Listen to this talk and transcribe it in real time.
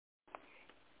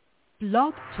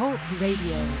Blog Talk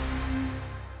Radio.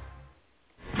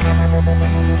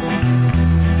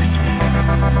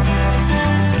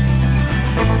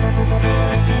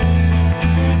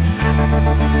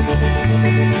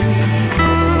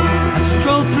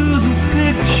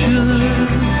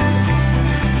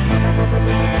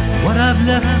 What I've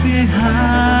left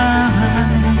behind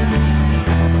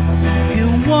here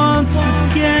once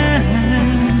again.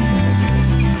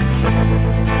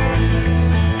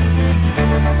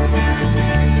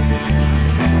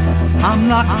 I'm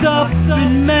locked up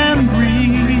in memories,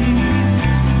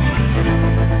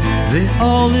 they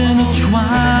all intertwine.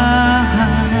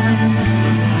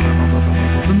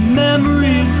 The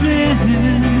memories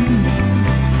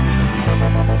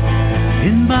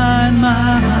in my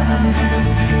mind.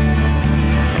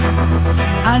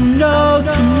 I know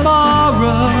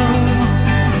tomorrow,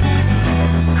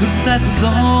 'cause that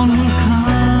dawn will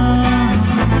come.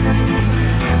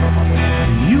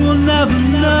 You will never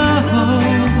know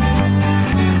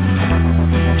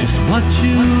just what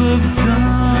you have done.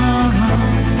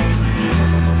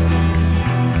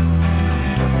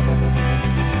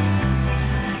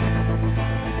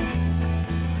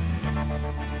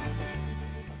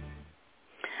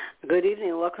 Good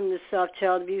evening. Welcome to the Soft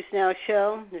Child Abuse Now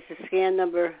show. This is scan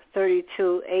number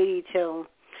 3282.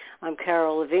 I'm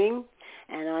Carol Levine,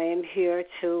 and I am here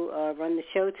to run the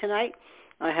show tonight.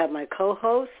 I have my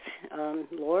co-host,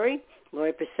 Lori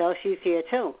Purcell. She's here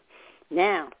too.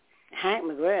 Now, Hank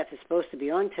McGrath is supposed to be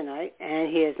on tonight, and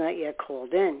he has not yet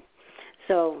called in.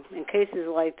 So in cases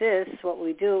like this, what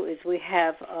we do is we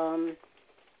have,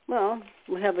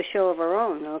 we have a show of our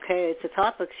own, okay? It's a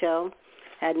topic show.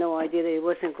 Had no idea that he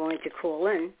wasn't going to call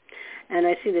in. And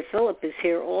I see that Philip is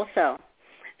here also.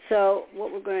 So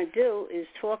what we're going to do is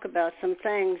talk about some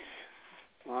things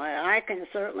I can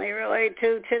certainly relate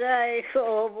to today.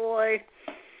 Oh, boy.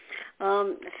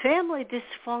 Family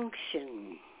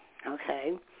dysfunction,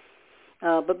 okay?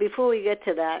 But before we get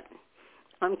to that,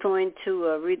 I'm going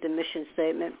to read the mission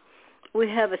statement. We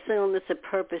have a singleness of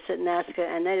purpose at NAASCA,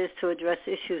 and that is to address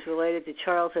issues related to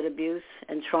childhood abuse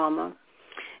and trauma,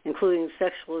 including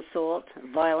sexual assault,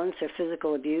 violence or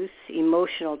physical abuse,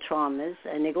 emotional traumas,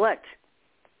 and neglect.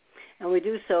 And we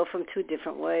do so from two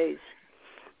different ways.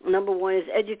 Number one is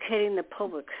educating the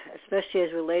public, especially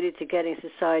as related to getting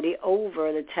society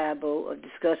over the taboo of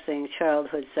discussing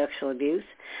childhood sexual abuse,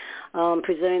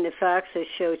 presenting the facts that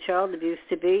show child abuse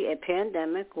to be a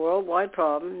pandemic, worldwide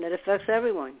problem that affects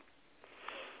everyone.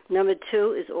 Number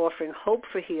two is offering hope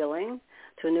for healing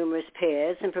to numerous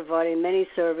pairs and providing many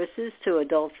services to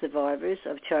adult survivors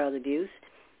of child abuse,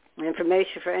 and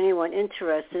information for anyone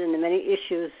interested in the many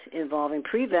issues involving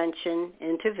prevention,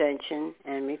 intervention,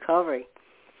 and recovery.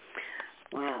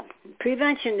 Wow.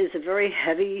 Prevention is a very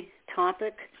heavy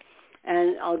topic,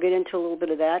 and I'll get into a little bit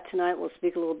of that tonight. We'll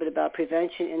speak a little bit about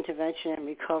prevention, intervention, and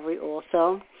recovery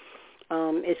also.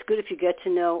 It's good if you get to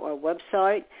know our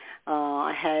website.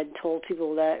 I had told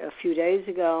people that a few days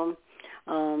ago,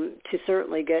 to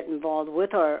certainly get involved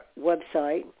with our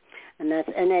website, and that's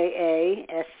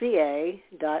NAASCA.org,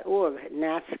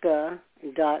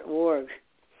 NAASCA.org.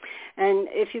 And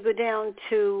if you go down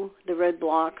to the red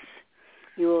blocks,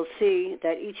 you will see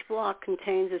that each block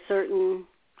contains a certain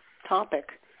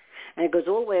topic, and it goes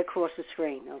all the way across the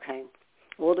screen, okay,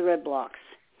 all the red blocks.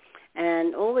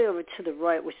 And all the way over to the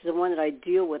right, which is the one that I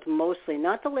deal with mostly,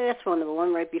 not the last one, the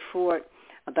one right before it,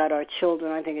 about our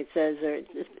children, I think it says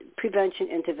prevention,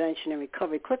 intervention, and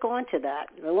recovery. Click on to that,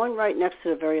 the one right next to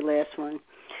the very last one.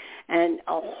 And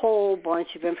a whole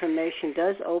bunch of information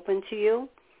does open to you.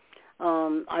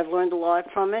 I've learned a lot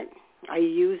from it. I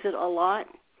use it a lot.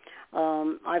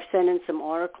 I've sent in some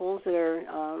articles that are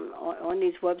on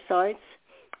these websites.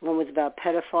 One was about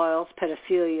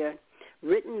pedophilia,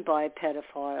 written by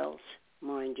pedophiles,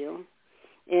 mind you,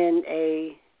 in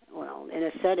a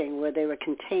setting where they were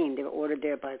contained. They were ordered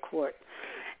there by court.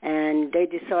 And they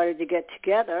decided to get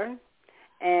together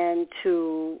and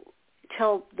to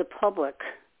tell the public,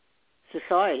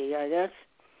 society, I guess,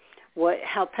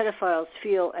 how pedophiles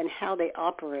feel and how they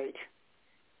operate.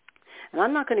 And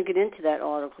I'm not going to get into that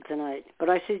article tonight, but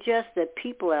I suggest that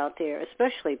people out there,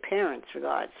 especially parents, for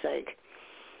God's sake,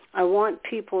 I want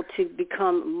people to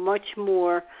become much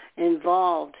more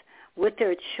involved with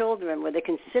their children, where they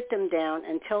can sit them down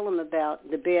and tell them about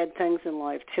the bad things in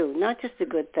life too, not just the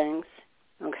good things,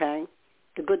 okay?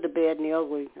 The good, the bad, and the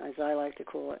ugly, as I like to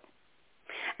call it.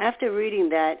 After reading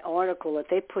that article that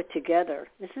they put together,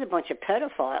 this is a bunch of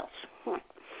pedophiles,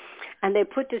 and they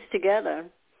put this together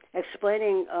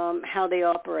explaining how they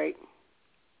operate.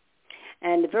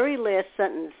 And the very last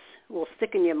sentence will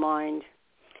stick in your mind,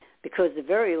 because the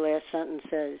very last sentence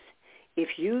says,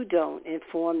 If you don't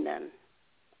inform them,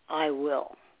 I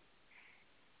will.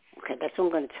 Okay, that's what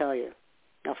I'm going to tell you.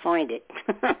 Now find it.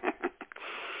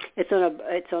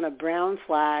 It's on a brown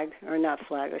flag, or not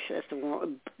flag, it's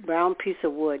a brown piece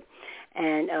of wood,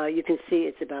 and you can see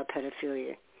it's about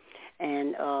pedophilia.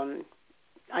 And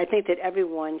I think that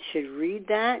everyone should read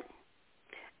that,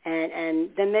 and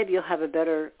then maybe you'll have a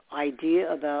better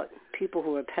idea about people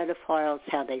who are pedophiles,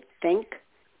 how they think,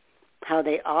 how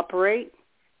they operate,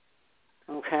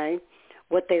 okay,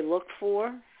 what they look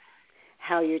for,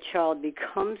 how your child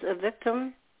becomes a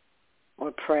victim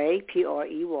or prey,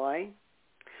 P-R-E-Y,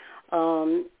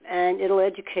 and it'll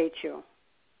educate you.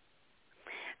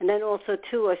 And then also,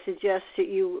 too, I suggest that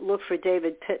you look for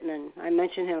David Pittman. I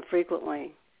mention him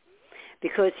frequently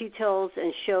because he tells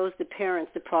and shows the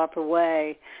parents the proper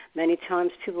way. Many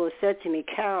times people have said to me,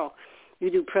 Carol, you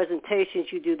do presentations,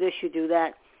 you do this, you do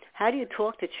that. How do you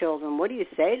talk to children? What do you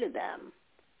say to them?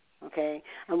 Okay?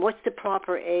 And what's the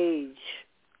proper age?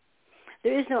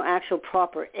 There is no actual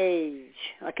proper age.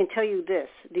 I can tell you this,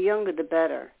 the younger the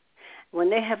better. When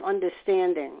they have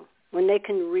understanding, when they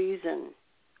can reason,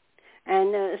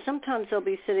 and sometimes they'll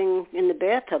be sitting in the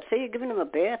bathtub, say you're giving them a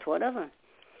bath, whatever,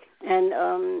 and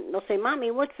they'll say,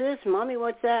 Mommy, what's this? Mommy,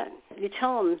 what's that? You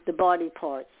tell them the body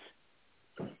parts.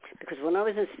 Because when I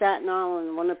was in Staten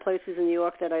Island, one of the places in New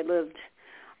York that I lived,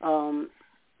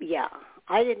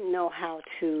 I didn't know how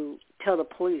to tell the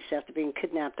police after being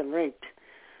kidnapped and raped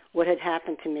what had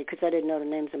happened to me because I didn't know the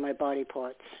names of my body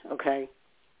parts, okay?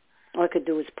 All I could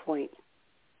do was point.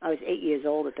 I was 8 years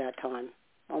old at that time,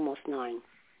 almost 9.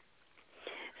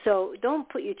 So don't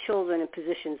put your children in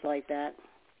positions like that.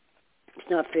 It's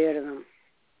not fair to them.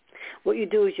 What you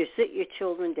do is you sit your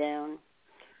children down.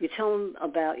 You tell them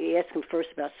you ask them first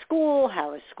about school,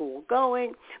 how is school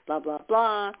going, blah, blah,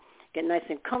 blah. Get nice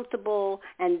and comfortable.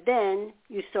 And then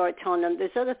you start telling them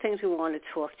there's other things we want to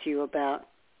talk to you about.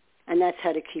 And that's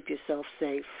how to keep yourself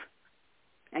safe.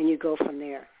 And you go from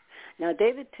there. Now,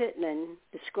 David Pittman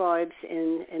describes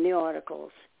in the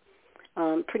articles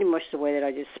pretty much the way that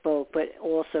I just spoke, but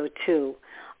also, too,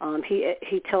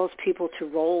 he tells people to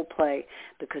role play,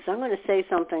 because I'm going to say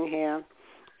something here.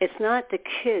 It's not the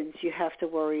kids you have to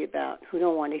worry about who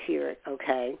don't want to hear it,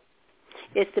 okay?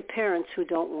 It's the parents who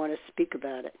don't want to speak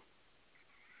about it.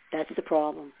 That's the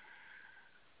problem.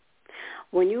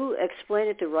 When you explain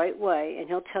it the right way, and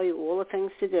he'll tell you all the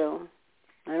things to do,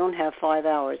 I don't have 5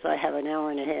 hours. I have an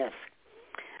hour and a half.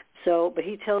 So, but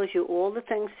he tells you all the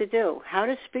things to do, how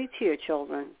to speak to your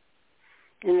children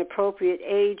in an appropriate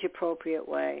age-appropriate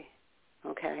way,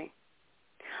 okay?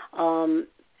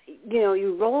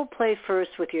 You role play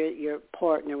first with your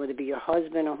partner, whether it be your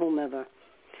husband or whomever,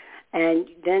 and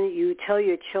then you tell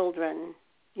your children,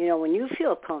 when you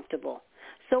feel comfortable.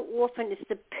 So often it's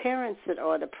the parents that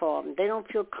are the problem. They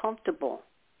don't feel comfortable.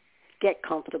 Get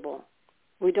comfortable.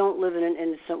 We don't live in an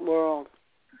innocent world.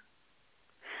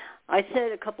 I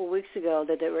said a couple of weeks ago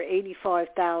that there were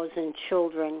 85,000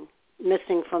 children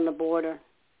missing from the border.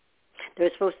 They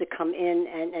were supposed to come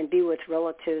in and be with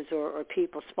relatives or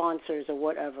people, sponsors or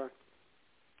whatever.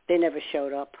 They never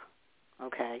showed up,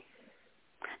 okay?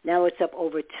 Now it's up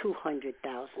over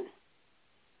 200,000.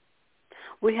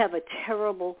 We have a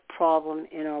terrible problem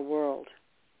in our world,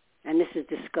 and this is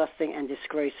disgusting and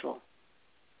disgraceful.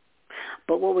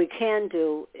 But what we can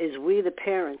do is we, the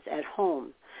parents at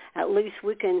home, at least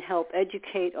we can help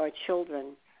educate our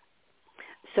children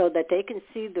so that they can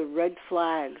see the red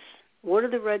flags. What are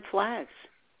the red flags?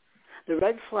 The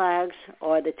red flags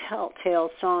are the telltale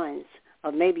signs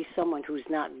of maybe someone who's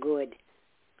not good,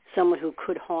 someone who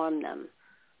could harm them.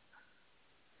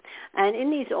 And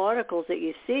in these articles that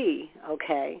you see,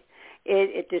 okay,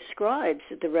 it describes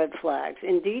the red flags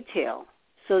in detail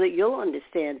so that you'll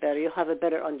understand better. You'll have a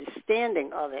better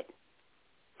understanding of it.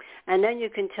 And then you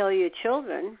can tell your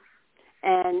children,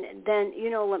 and then,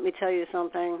 let me tell you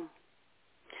something.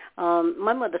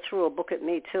 My mother threw a book at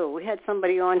me, too. We had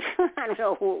somebody on, I don't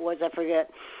know who it was, I forget.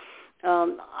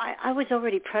 I was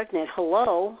already pregnant,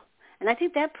 hello. And I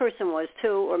think that person was,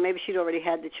 too, or maybe she'd already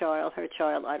had her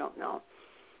child, I don't know.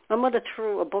 My mother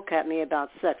threw a book at me about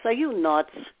sex. Are you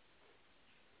nuts?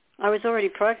 I was already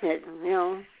pregnant,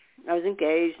 I was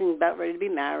engaged and about ready to be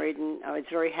married, and I was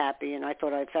very happy, and I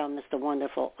thought I'd found Mr.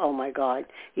 Wonderful. Oh, my God.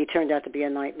 He turned out to be a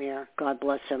nightmare. God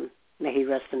bless him. May he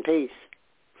rest in peace.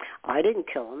 I didn't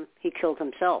kill him. He killed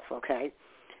himself, okay,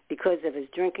 because of his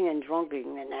drinking and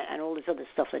drunking and all this other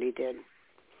stuff that he did.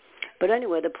 But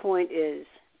anyway, the point is,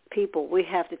 people, we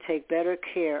have to take better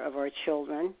care of our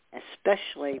children,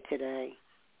 especially today,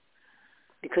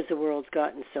 because the world's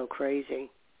gotten so crazy.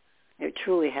 It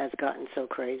truly has gotten so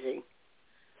crazy.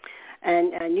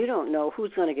 And you don't know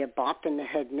who's going to get bopped in the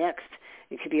head next.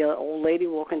 It could be an old lady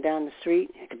walking down the street.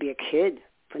 It could be a kid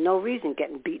for no reason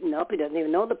getting beaten up. He doesn't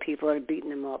even know the people that are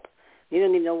beating him up. You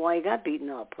don't even know why he got beaten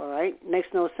up, all right? Makes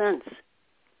no sense.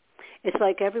 It's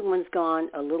like everyone's gone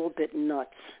a little bit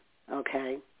nuts,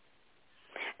 okay?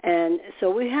 And so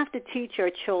we have to teach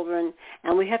our children,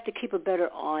 and we have to keep a better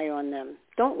eye on them.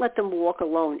 Don't let them walk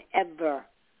alone ever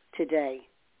today,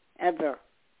 ever.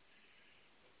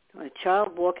 A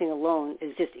child walking alone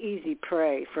is just easy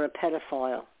prey for a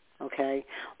pedophile, okay,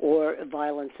 or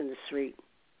violence in the street.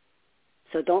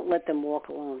 So don't let them walk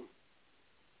alone.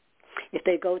 If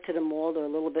they go to the mall, they're a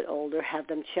little bit older, have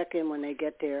them check in when they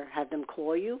get there. Have them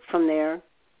call you from there.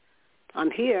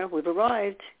 I'm here. We've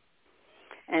arrived.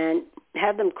 And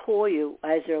have them call you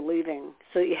as they're leaving.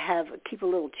 So you keep a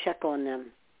little check on them,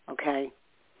 okay?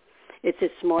 It's a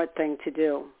smart thing to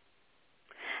do.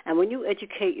 And when you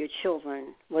educate your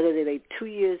children, whether they're 2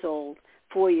 years old,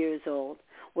 4 years old,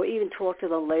 or even talk to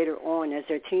them later on as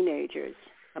they're teenagers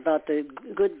about the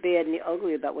good, bad, and the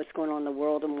ugly about what's going on in the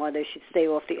world and why they should stay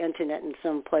off the Internet in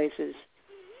some places,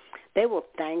 they will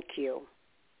thank you.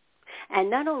 And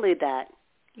not only that,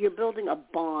 you're building a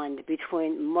bond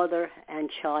between mother and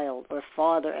child, or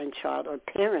father and child, or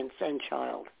parents and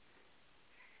child,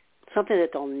 something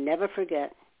that they'll never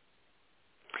forget.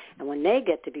 And when they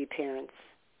get to be parents,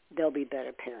 they'll be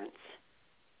better parents.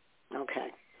 Okay.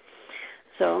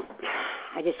 So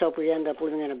I just hope we end up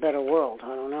living in a better world.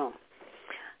 I don't know.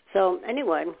 So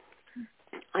anyway,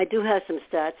 I do have some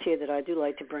stats here that I do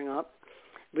like to bring up.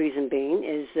 Reason being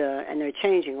is, and they're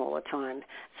changing all the time.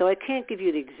 So I can't give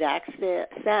you the exact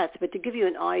stats, but to give you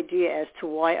an idea as to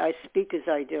why I speak as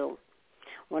I do.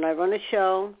 When I run a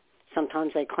show,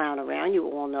 sometimes I clown around. You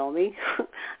all know me.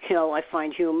 I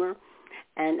find humor.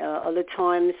 And other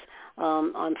times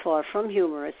I'm far from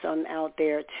humorous. I'm out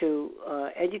there to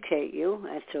educate you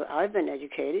as to I've been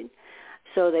educated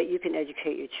so that you can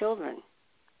educate your children.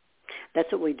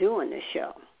 That's what we do on this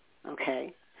show,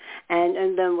 okay?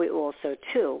 And then we also,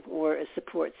 too, we're a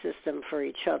support system for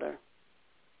each other.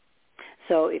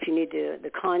 So if you need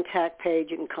the contact page,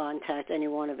 you can contact any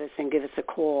one of us and give us a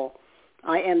call.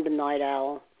 I am the night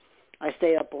owl. I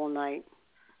stay up all night.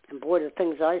 And boy, the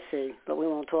things I see, but we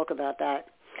won't talk about that.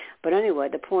 But anyway,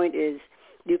 the point is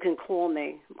you can call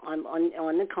me. I'm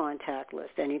on the contact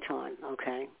list anytime,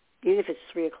 okay? Even if it's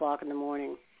 3 o'clock in the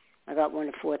morning. I got one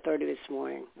at 4:30 this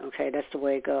morning, okay? That's the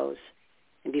way it goes.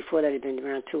 And before that, it had been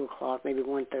around 2 o'clock, maybe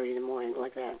 1:30 in the morning,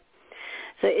 like that.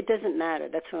 So it doesn't matter.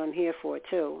 That's what I'm here for,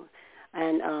 too.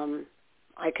 And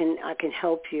I can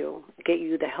help you, get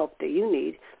you the help that you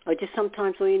need. Or just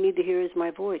sometimes all you need to hear is my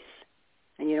voice,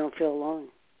 and you don't feel alone.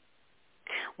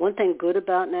 One thing good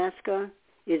about NAASCA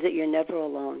is that you're never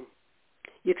alone.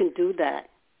 You can do that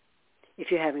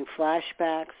if you're having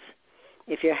flashbacks,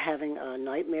 if you're having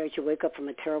nightmares, you wake up from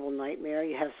a terrible nightmare,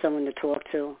 you have someone to talk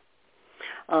to.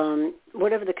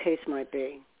 Whatever the case might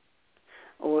be,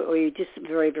 or you're just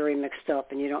very, very mixed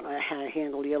up and you don't know how to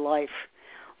handle your life,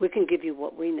 we can give you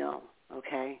what we know,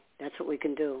 okay? That's what we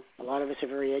can do. A lot of us are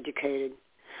very educated,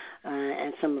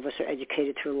 and some of us are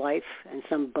educated through life, and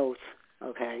some both,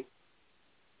 okay?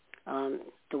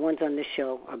 The ones on this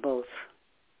show are both.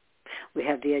 We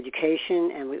have the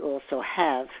education, and we also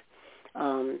have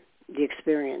the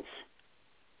experience.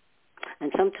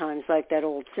 And sometimes, like that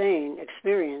old saying,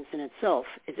 experience in itself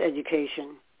is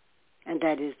education, and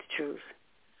that is the truth.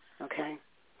 Okay?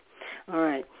 All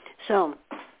right. So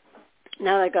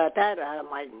now that I got that out of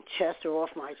my chest or off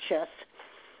my chest,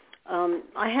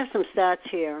 I have some stats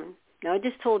here. Now, I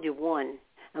just told you one.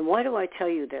 And why do I tell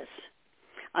you this?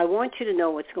 I want you to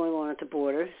know what's going on at the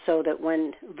border so that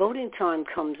when voting time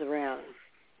comes around,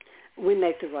 we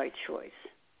make the right choice.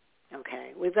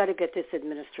 Okay? We've got to get this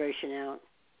administration out.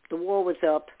 The wall was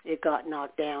up. It got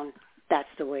knocked down. That's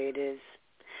the way it is.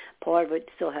 Part of it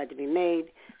still had to be made.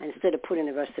 And instead of putting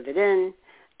the rest of it in,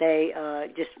 they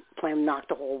just plain knocked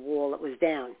the whole wall that was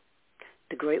down.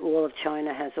 The Great Wall of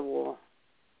China has a wall.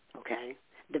 Okay?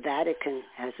 The Vatican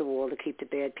has a wall to keep the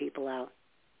bad people out.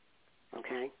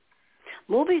 Okay?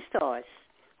 Movie stars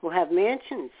who have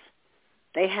mansions,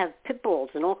 they have pit bulls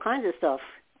and all kinds of stuff,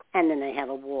 and then they have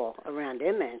a wall around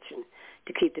their mansion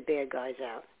to keep the bad guys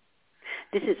out.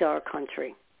 This is our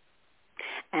country.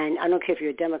 And I don't care if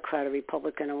you're a Democrat or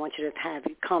Republican, I want you to have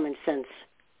common sense.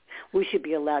 We should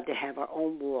be allowed to have our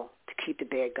own wall to keep the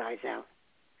bad guys out.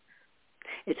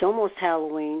 It's almost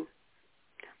Halloween.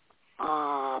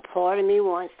 Part of me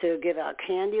wants to give out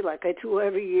candy like I do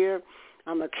every year.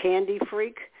 I'm a candy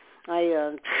freak.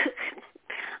 I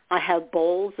have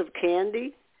bowls of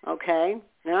candy, okay?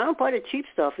 And I don't buy the cheap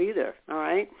stuff either, all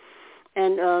right?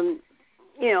 And,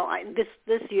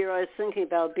 this year I was thinking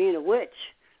about being a witch.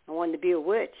 I wanted to be a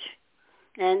witch,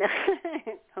 and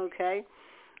okay.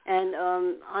 And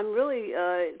I'm really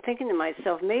thinking to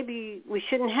myself, maybe we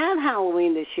shouldn't have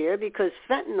Halloween this year because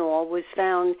fentanyl was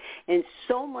found in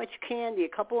so much candy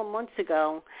a couple of months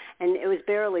ago, and it was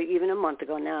barely even a month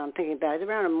ago now. I'm thinking about it,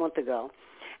 around a month ago.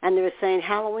 And they were saying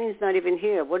Halloween's not even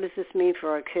here. What does this mean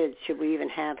for our kids? Should we even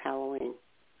have Halloween?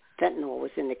 Fentanyl was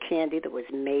in the candy that was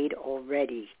made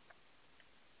already.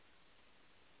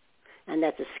 And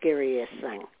that's the scariest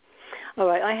thing. All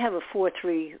right, I have a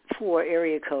 434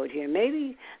 area code here.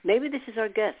 Maybe this is our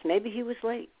guest. Maybe he was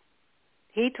late.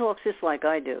 He talks just like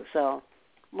I do, so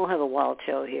we'll have a wild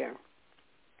show here.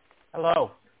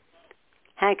 Hello.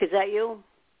 Hank, is that you?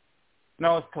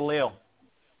 No, it's Khalil.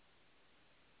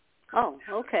 Oh,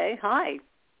 okay. Hi.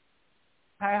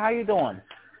 Hi, how you doing?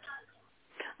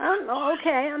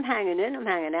 Okay. I'm hanging in. I'm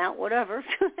hanging out. Whatever.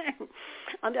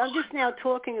 I'm just now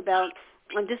talking about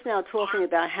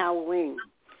Halloween.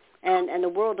 And the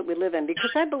world that we live in,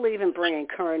 because I believe in bringing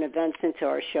current events into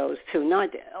our shows, too. Not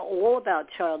all about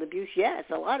child abuse. Yes,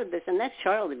 a lot of this, and that's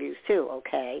child abuse, too,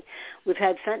 okay? We've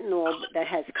had fentanyl that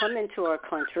has come into our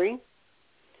country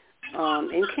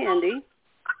in candy,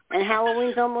 and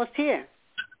Halloween's almost here.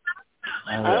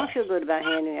 Oh, yeah. I don't feel good about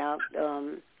handing out.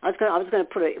 I was going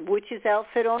to put a witch's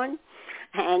outfit on,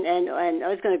 and I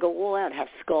was going to go all out, have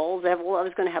skulls. I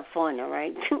was going to have fun, all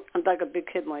right? I'm like a big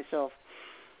kid myself.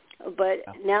 But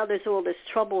now there's all this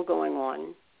trouble going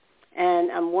on,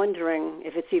 and I'm wondering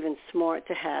if it's even smart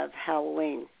to have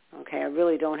Halloween. Okay, I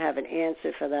really don't have an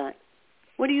answer for that.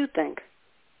 What do you think?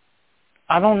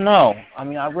 I don't know. I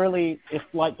mean, it's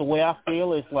like the way I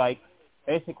feel is like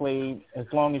basically as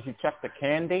long as you check the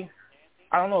candy.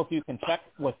 I don't know if you can check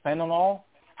with fentanyl,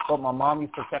 but my mom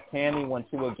used to check candy when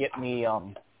she would get me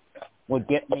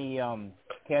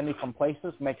candy from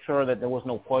places, make sure that there was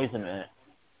no poison in it.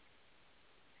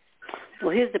 Well,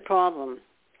 here's the problem.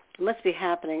 It must be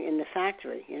happening in the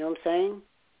factory. You know what I'm saying?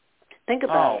 Think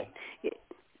about it.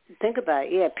 Think about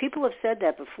it. Yeah, people have said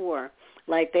that before.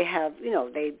 Like they have,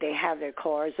 they have their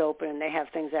cars open and they have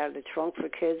things out of the trunk for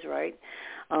kids, right?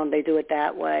 They do it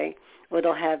that way. Or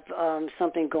they'll have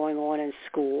something going on in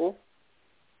school,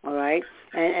 all right?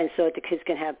 And so that the kids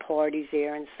can have parties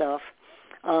there and stuff.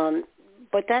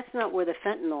 But that's not where the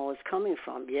fentanyl is coming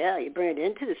from. Yeah, you bring it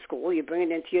into the school, you bring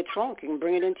it into your trunk, you can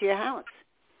bring it into your house.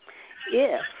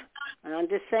 If, and I'm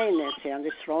just saying this here, I'm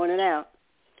just throwing it out,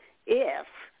 if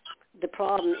the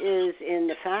problem is in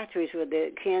the factories where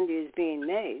the candy is being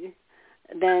made,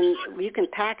 then you can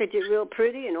package it real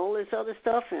pretty and all this other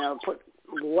stuff, put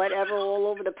whatever all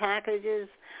over the packages,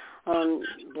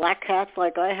 black cats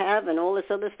like I have and all this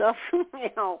other stuff,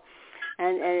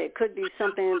 And it could be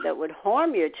something that would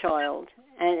harm your child,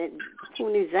 and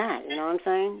who needs that, you know what I'm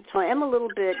saying? So I am a little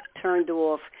bit turned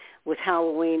off with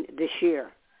Halloween this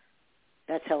year.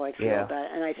 That's how I feel about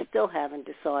it, and I still haven't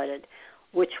decided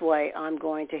which way I'm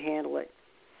going to handle it.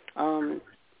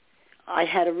 I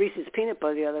had a Reese's peanut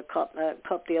butter cup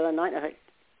the other night, and I thought,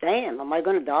 damn, am I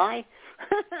going to die?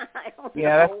 I don't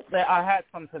know. I had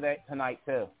some tonight,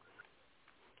 too.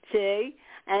 See?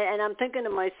 And I'm thinking to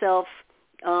myself,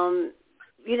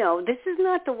 this is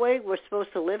not the way we're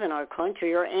supposed to live in our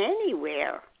country or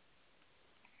anywhere.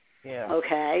 Yeah.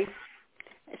 Okay.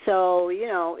 So,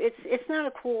 it's not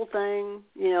a cool thing.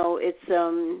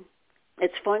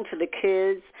 It's fun for the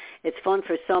kids. It's fun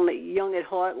for some young at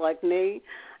heart like me.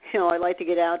 I like to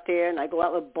get out there, and I go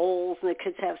out with bowls, and the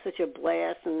kids have such a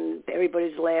blast, and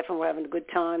everybody's laughing. We're having a good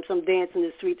time. Some dance in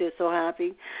the street. They're so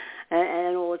happy,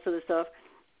 and all this other stuff.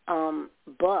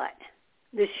 But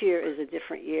this year is a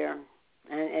different year,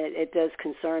 and it does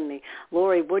concern me.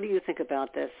 Lori, what do you think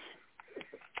about this?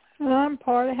 Well, I'm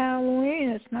part of Halloween.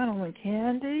 It's not only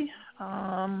candy,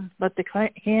 but the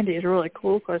candy is really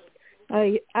cool because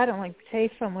I don't like the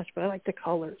taste so much, but I like the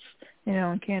colors.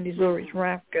 And candy's always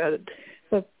wrapped good.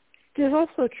 But there's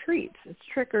also treats. It's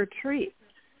trick or treat.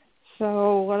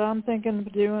 So what I'm thinking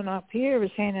of doing up here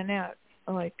is handing out,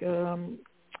 like,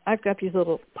 I've got these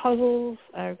little puzzles.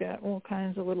 I've got all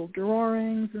kinds of little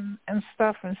drawings and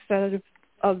stuff instead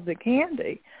of the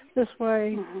candy. This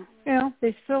way,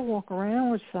 they still walk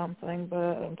around with something.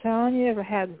 But I'm telling you, if I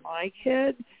had my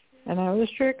kid and I was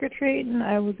trick-or-treating,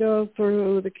 I would go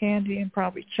through the candy and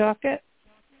probably chuck it.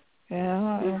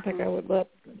 I don't think I would let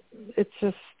 – it's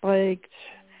just like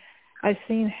I've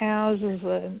seen houses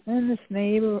in this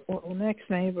neighbor or next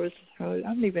neighbors. I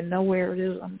don't even know where it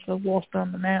is. I'm so lost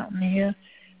on the mountain here.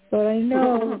 But I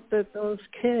know that those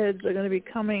kids are going to be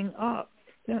coming up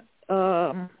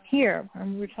here.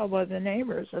 And we were told by the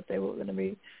neighbors that they were going to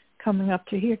be coming up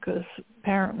to here because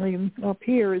apparently up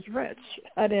here is rich.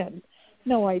 I had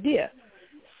no idea.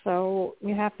 So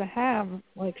we have to have,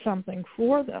 like, something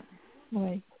for them.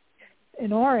 Like,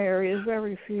 in our area,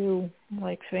 very few,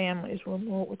 like, families will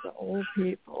more with the old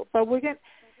people. But we're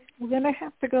gonna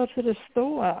have to go to the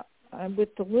store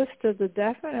with the list of the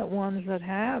definite ones that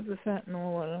have the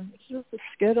fentanyl in them. It's just the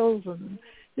Skittles, and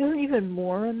there's even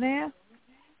more in there,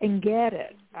 and get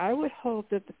it. I would hope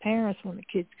that the parents, when the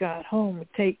kids got home,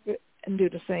 would take it and do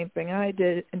the same thing I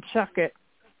did and chuck it,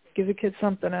 give the kids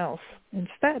something else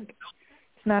instead.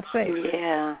 It's not safe.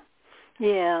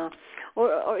 Yeah.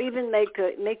 Or even make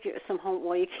some home.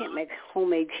 Well, you can't make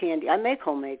homemade candy. I make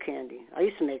homemade candy. I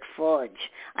used to make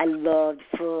fudge. I loved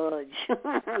fudge.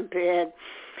 I'm bad,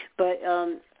 but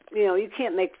you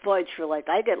can't make fudge for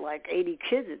I get 80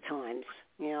 kids at times.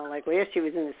 Like last year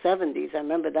was in the 70s. I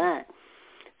remember that.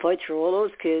 Fudge for all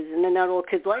those kids, and then not all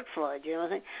kids like fudge. You know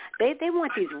what I'm saying? They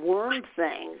want these worm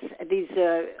things. These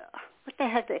what the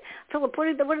heck? Philip,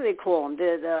 what do they call them?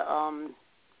 The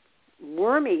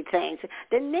wormy things.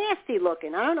 They're nasty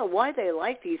looking. I don't know why they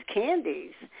like these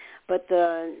candies, but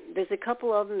there's a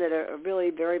couple of them that are really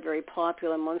very, very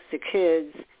popular amongst the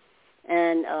kids.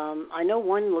 And I know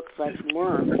one looks like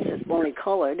worms. It's only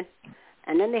colored.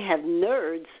 And then they have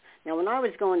nerds. Now, when I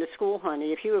was going to school,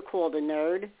 honey, if you were called a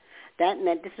nerd, that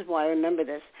meant, this is why I remember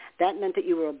this, that meant that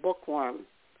you were a bookworm,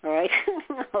 all right?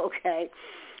 Okay.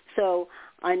 So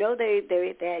I know they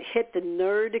had hit the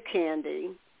nerd candy,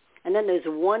 and then there's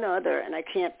one other, and I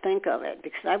can't think of it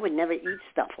because I would never eat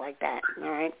stuff like that, all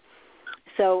right?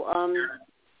 So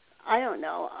I don't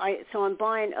know. So I'm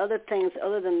buying other things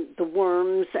other than the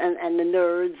worms and the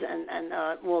nerds and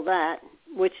all that,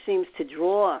 which seems to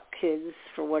draw kids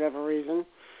for whatever reason.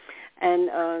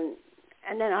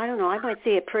 And then, I don't know, I might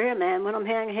say a prayer, man, when I'm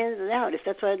handing it out, if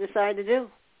that's what I decide to do.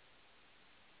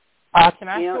 Can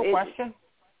I ask you a question?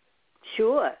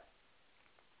 Sure.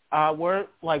 We're,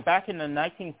 back in the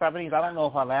 1970s, I don't know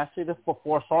if I've asked you this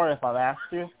before, sorry if I've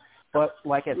asked you, but,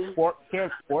 at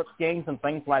sports games and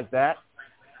things like that,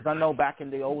 because I know back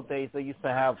in the old days they used to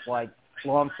have,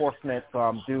 law enforcement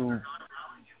do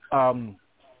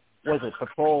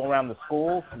patrol around the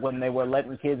schools when they were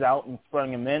letting kids out and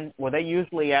throwing them in. Were they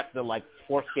usually at the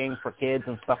sports games for kids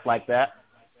and stuff like that?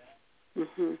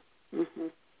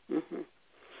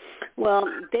 Well,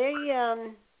 they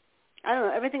I don't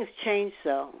know, everything's changed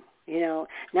though.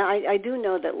 Now I do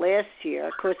know that last year,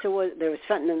 of course, there was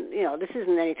fentanyl. This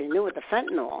isn't anything new with the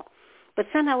fentanyl, but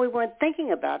somehow we weren't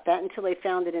thinking about that until they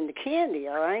found it in the candy.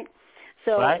 All right.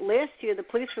 So last year the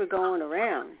police were going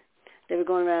around. They were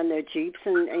going around their Jeeps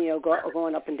and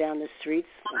going up and down the streets.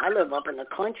 I live up in the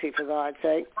country, for God's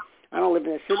sake. I don't live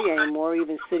in the city anymore,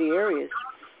 even city areas.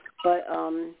 But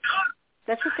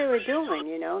that's what they were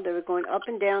doing, They were going up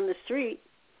and down the street,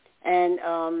 and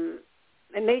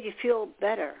it made you feel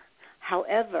better.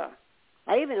 However,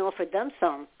 I even offered them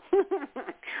some.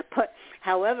 But,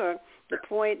 however, the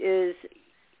point is,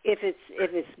 if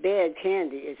it's bad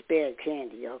candy, it's bad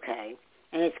candy, okay?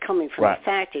 And it's coming from the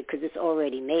factory because it's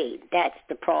already made. That's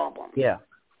the problem. Yeah.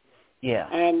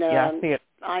 And I see it.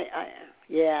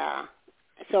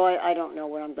 So I don't know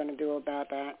what I'm going to do about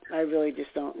that. I really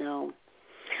just don't know.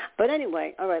 But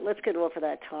anyway, all right, let's get off of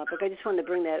that topic. I just wanted to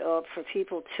bring that up for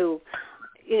people to,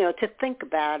 to think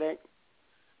about it,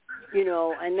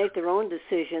 and make their own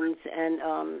decisions, and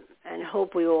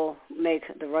hope we all make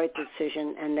the right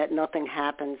decision and that nothing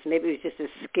happens. Maybe it was just a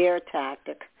scare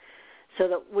tactic, so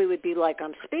that we would be like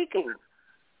I'm speaking,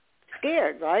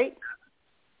 scared, right?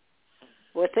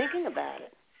 We're thinking about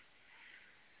it.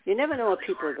 You never know what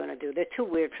people are going to do. They're too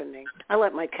weird for me. I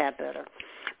like my cat better.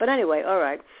 But anyway, all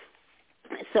right.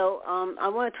 So I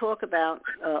want to talk about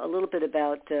a little bit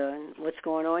about what's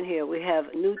going on here. We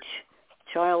have new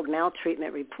child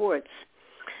maltreatment reports.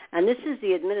 And this is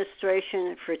the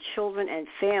Administration for Children and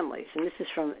Families, and this is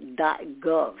from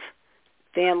 .gov,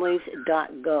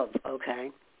 families.gov,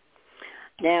 okay?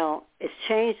 Now, it's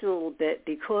changed a little bit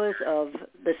because of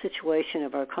the situation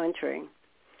of our country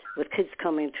with kids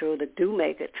coming through that do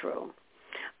make it through.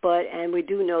 And we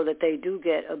do know that they do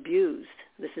get abused.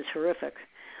 This is horrific.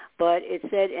 But it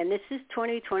said, and this is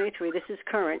 2023, this is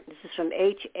current, this is from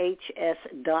hhs.gov.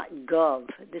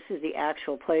 This is the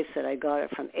actual place that I got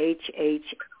it from, hhs.gov,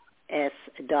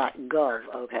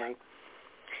 okay?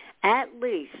 At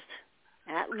least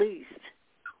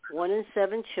 1 in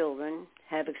 7 children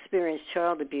have experienced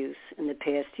child abuse in the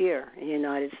past year in the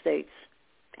United States.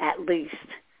 At least.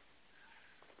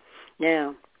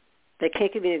 Now, they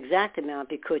can't give you an exact amount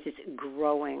because it's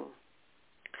growing.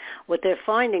 What they're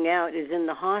finding out is in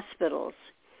the hospitals,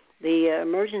 the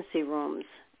emergency rooms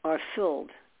are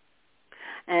filled.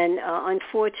 And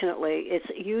unfortunately, it's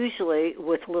usually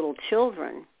with little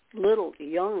children, little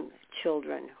young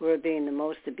children who are being the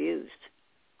most abused.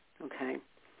 Okay.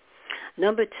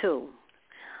 Number 2,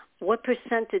 what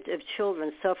percentage of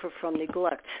children suffer from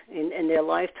neglect in their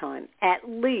lifetime? At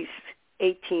least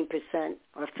 18%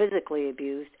 are physically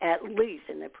abused, at least,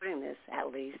 and they're putting this,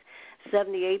 at least,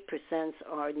 78%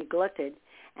 are neglected,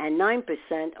 and 9%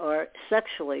 are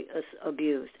sexually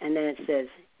abused. And then it says,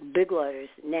 big letters,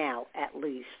 now, at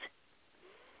least.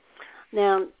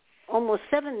 Now, almost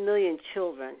 7 million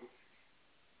children,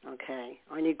 okay,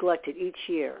 are neglected each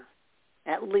year,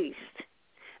 at least.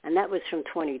 And that was from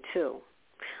 22.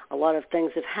 A lot of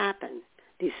things have happened.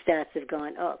 These stats have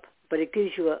gone up. But it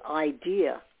gives you an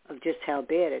idea of just how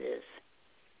bad it is.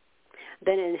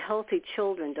 Then in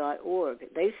healthychildren.org,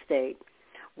 they state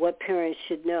what parents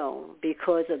should know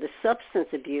because of the substance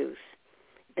abuse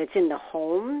that's in the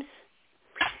homes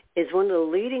is one of the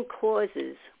leading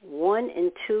causes, 1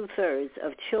 2/3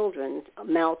 of children's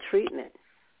maltreatment,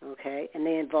 okay? And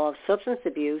they involve substance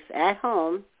abuse at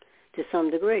home to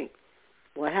some degree.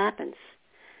 What happens?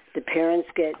 The parents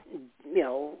get,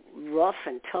 rough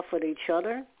and tough with each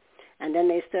other, and then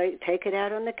they take it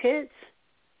out on the kids.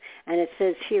 And it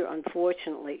says here,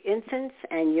 unfortunately, infants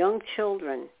and young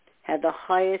children have the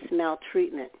highest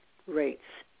maltreatment rates.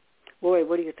 Lori,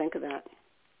 what do you think of that?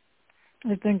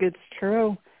 I think it's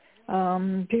true.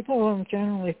 People don't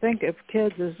generally think of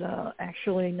kids as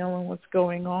actually knowing what's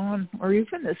going on, or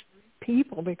even as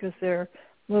people because they're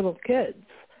little kids.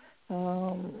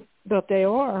 But they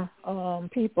are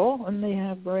people, and they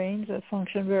have brains that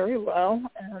function very well,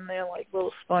 and they're like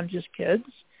little sponges kids,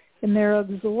 and they're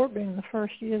absorbing the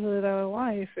first years of their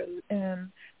life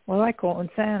and what I call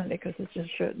insanity, because it just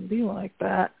shouldn't be like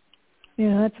that.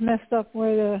 It's a messed up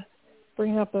way to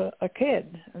bring up a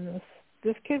kid. And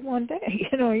this kid one day,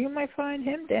 you might find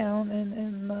him down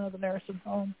in the nursing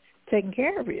home taking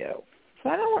care of you. So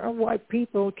I don't know why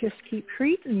people just keep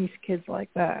treating these kids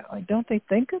like that. Like, don't they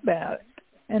think about it?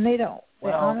 And they don't. They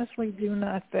honestly do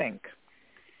not think.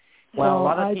 Well, so a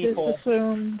lot of people...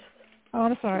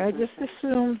 I just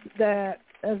assumed that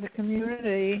as a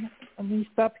community, at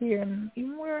least up here and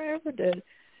even wherever it is,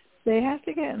 they have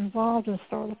to get involved and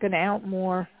start looking out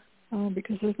more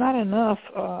because there's not enough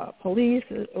police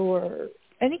or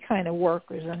any kind of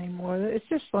workers anymore. It's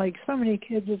just like so many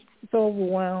kids, it's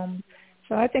overwhelmed.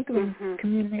 So I think the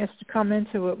community has to come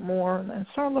into it more and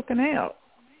start looking out.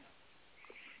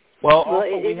 Well,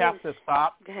 also we have to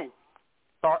stop. Go ahead.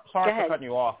 Sorry for cutting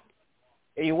you off.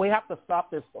 We have to stop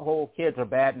this whole kids are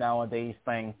bad nowadays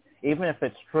thing. Even if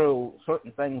it's true,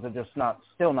 certain things are just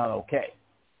still not okay.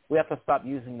 We have to stop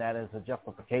using that as a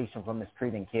justification for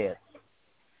mistreating kids.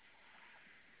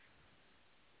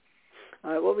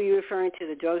 All right, what were you referring to,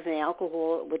 the drugs and the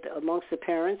alcohol amongst the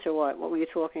parents, or what? What were you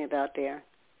talking about there?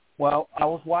 Well, I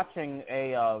was watching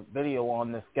a video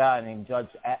on this guy named Judge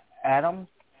Adams.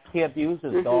 He abused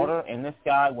his daughter, and this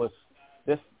guy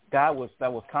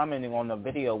that was commenting on the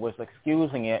video was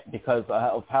excusing it because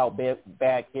of how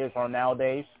bad kids are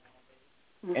nowadays.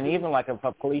 And even like if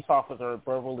a police officer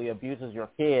verbally abuses your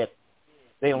kid,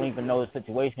 they don't even know the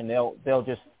situation. They'll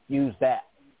just use that,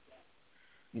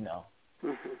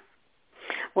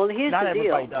 Well, here's Not the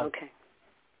deal. everybody does. Okay.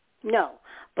 No,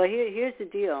 but here's the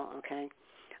deal. Okay.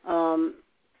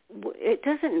 It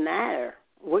doesn't matter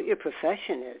what your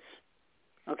profession is.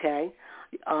 Okay.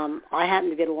 I happen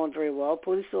to get along very well with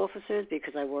police officers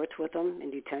because I worked with them in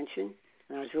detention,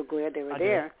 and I was real glad they were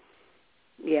there.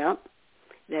 Yeah,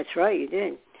 that's right, you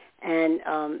did. And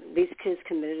these kids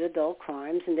committed adult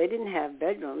crimes, and they didn't have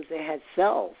bedrooms. They had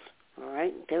cells, all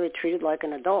right? They were treated like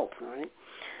an adult, all right?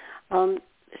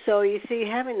 So you see,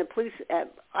 having the police,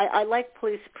 I like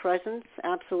police presence,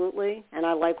 absolutely, and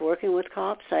I like working with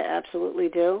cops. I absolutely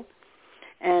do.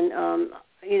 And,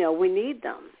 we need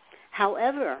them.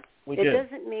 However,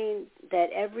 doesn't mean that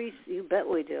you bet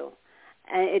we do.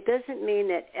 And it doesn't mean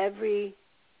that every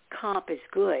cop is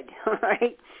good, all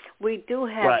right? We do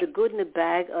have the good and the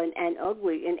bad and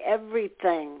ugly in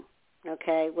everything,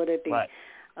 okay, whether it be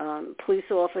police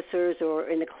officers or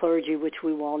in the clergy, which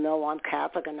we all know. I'm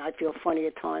Catholic, and I feel funny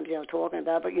at times, talking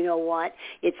about it, but you know what?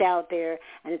 It's out there,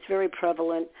 and it's very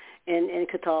prevalent in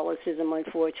Catholicism,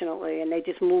 unfortunately, and they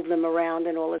just move them around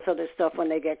and all this other stuff when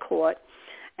they get caught.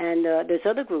 And there's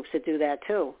other groups that do that,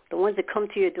 too. The ones that come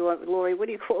to your door, Lori, what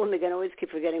do you call them again? I always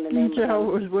keep forgetting the name.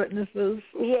 Jehovah's Witnesses.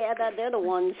 Yeah, they're the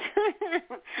ones.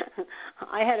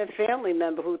 I had a family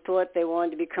member who thought they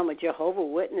wanted to become a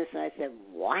Jehovah's Witness, and I said,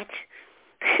 what?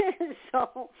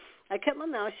 So I kept my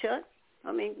mouth shut.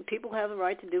 I mean, people have a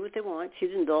right to do what they want. She's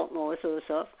an adult and all this other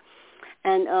stuff.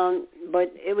 And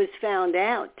but it was found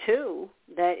out too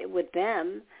that with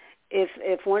them,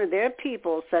 if one of their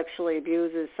people sexually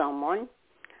abuses someone,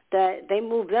 that they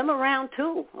move them around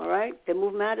too. All right, they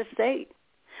move them out of state.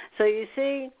 So you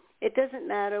see, it doesn't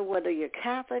matter whether you're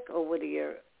Catholic or whether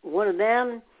you're one of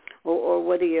them, or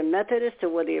whether you're Methodist or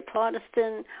whether you're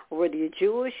Protestant or whether you're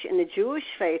Jewish. In the Jewish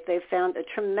faith, they found a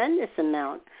tremendous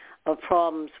amount of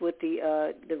problems with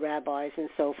the rabbis and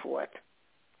so forth.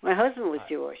 My husband was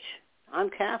Jewish. I'm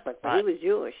Catholic, but he was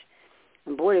Jewish.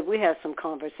 And boy, did we have some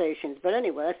conversations. But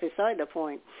anyway, that's beside the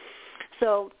point.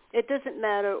 So it doesn't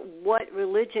matter what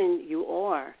religion you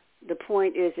are. The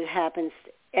point is it happens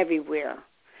everywhere.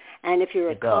 And if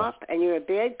you're a cop and you're a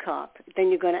bad cop, then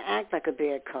you're going to act like a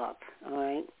bad cop, all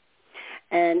right?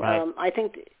 And I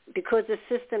think because the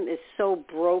system is so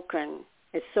broken,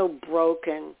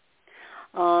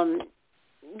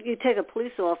 you take a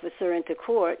police officer into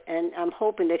court, and I'm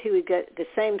hoping that he would get the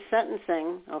same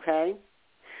sentencing, okay,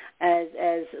 as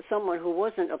someone who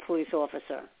wasn't a police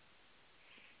officer.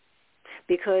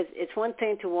 Because it's one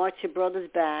thing to watch your brother's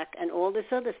back and all this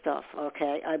other stuff,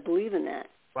 okay? I believe in that.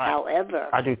 Right. However,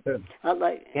 I do too.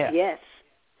 Yes.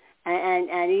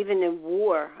 And even in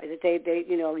war, they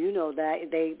you know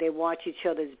that they watch each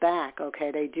other's back.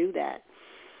 Okay, they do that.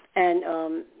 And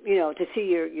to see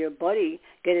your buddy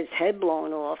get his head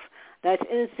blown off, that's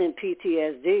instant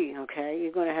PTSD. Okay,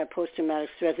 you're going to have post-traumatic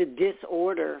stress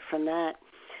disorder from that.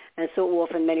 And so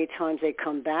often, many times they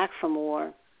come back from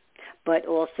war, but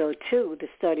also too, the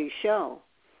studies show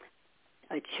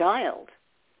a child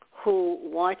who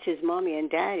watches mommy and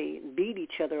daddy beat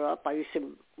each other up. I used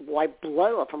to wipe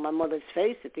blood off on my mother's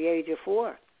face at the age of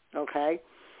 4, okay?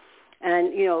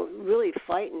 And, really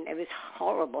fighting. It was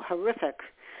horrible, horrific.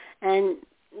 And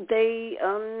they,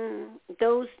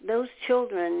 those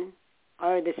children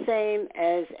are the same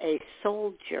as a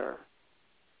soldier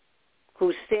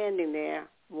who's standing there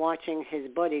watching his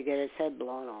buddy get his head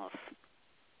blown off.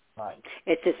 Right.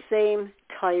 It's the same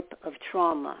type of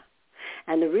trauma.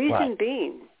 And the reason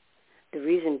being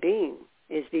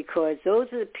is because those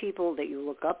are the people that you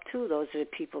look up to. Those are the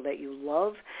people that you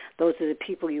love. Those are the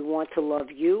people you want to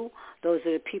love you. Those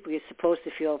are the people you're supposed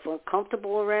to feel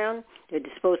comfortable around. They're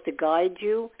supposed to guide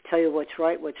you, tell you what's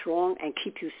right, what's wrong, and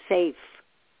keep you safe.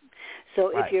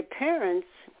 So if your parents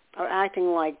are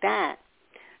acting like that,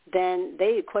 then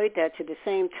they equate that to the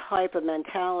same type of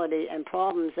mentality and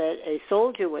problems that a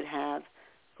soldier would have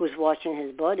who's watching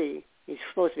his buddy. He's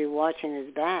supposed to be watching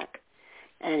his back,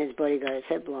 and his buddy got his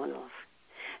head blown off.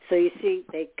 So you see,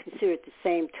 they consider it the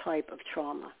same type of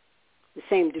trauma, the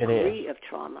same degree of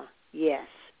trauma, yes.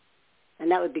 And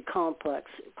that would be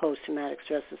complex post-traumatic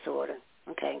stress disorder,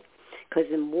 okay? Because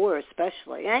in war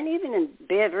especially, and even in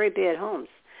very bad homes,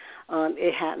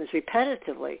 it happens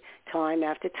repetitively, time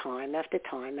after time after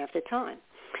time after time.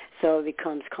 So it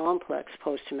becomes complex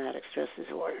post-traumatic stress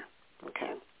disorder,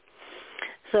 okay?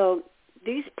 So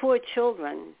these poor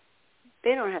children,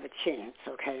 they don't have a chance,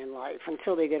 okay, in life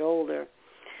until they get older,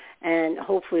 and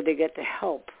hopefully they get the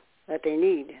help that they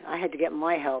need. I had to get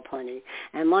my help, honey,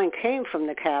 and mine came from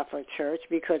the Catholic Church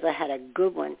because I had a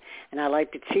good one, and I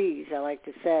like to tease, I like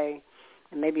to say,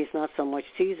 and maybe it's not so much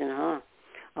teasing, huh?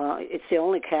 It's the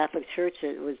only Catholic church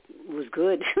that was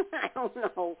good. I don't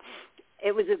know.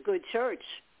 It was a good church.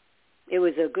 It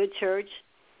was a good church,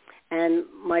 and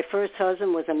my first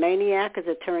husband was a maniac, as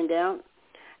it turned out,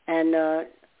 and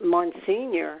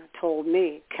Monsignor told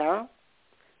me, Carol,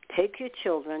 take your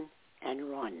children and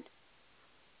run.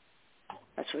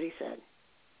 That's what he said.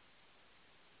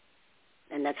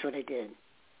 And that's what I did.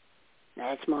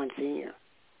 That's Monsignor.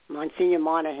 Monsignor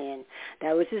Monahan.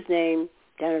 That was his name,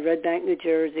 down in Red Bank, New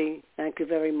Jersey. Thank you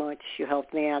very much. You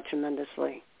helped me out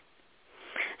tremendously.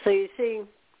 So you see,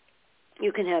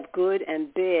 you can have good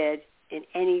and bad in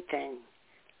anything.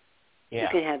 Yeah. You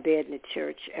can have bad in the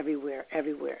church, everywhere.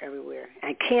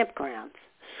 And campgrounds,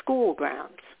 school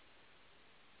grounds.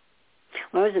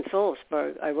 When I was in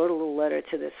Phillipsburg, I wrote a little letter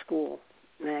to the school,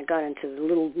 and I got into the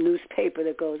little newspaper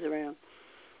that goes around.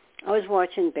 I was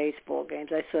watching baseball games.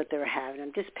 I thought they were having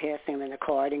them, just passing them in the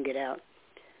car. I didn't get out.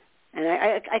 And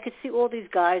I could see all these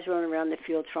guys running around the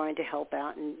field trying to help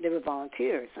out, and they were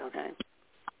volunteers, okay?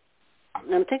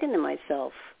 And I'm thinking to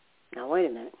myself, now, wait a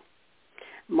minute.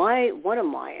 One of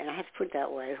my, and I have to put it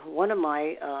that way, one of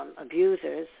my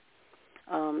abusers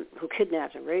who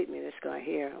kidnapped and raped me, this guy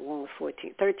here, along with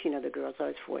 13 other girls, I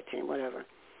was 14, whatever,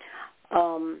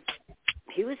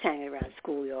 he was hanging around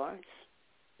schoolyards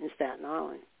in Staten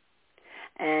Island.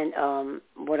 And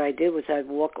what I did was I'd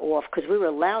walk off, because we were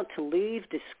allowed to leave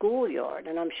the schoolyard,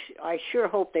 and I sure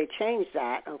hope they changed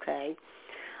that, okay?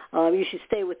 You should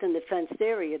stay within the fenced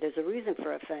area. There's a reason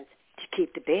for a fence. you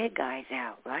keep the bad guys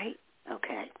out, right?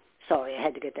 Okay. Sorry, I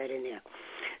had to get that in there.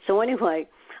 So anyway,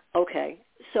 okay.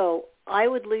 So I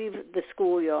would leave the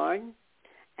schoolyard,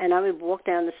 and I would walk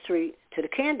down the street to the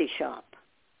candy shop.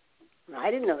 I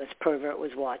didn't know this pervert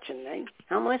was watching me.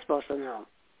 How am I supposed to know?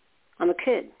 I'm a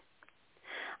kid.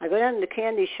 I go down to the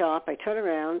candy shop, I turn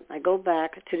around, I go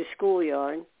back to the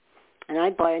schoolyard, and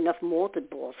I buy enough malted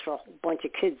balls for a whole bunch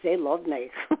of kids. They loved me.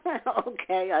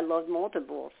 Okay, I loved malted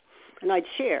balls. And I'd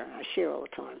share. I share all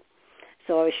the time.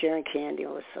 So I was sharing candy,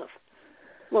 all this stuff.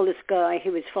 Well, this guy, he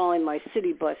was following my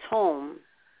city bus home,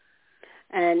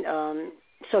 and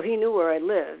so he knew where I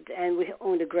lived, and we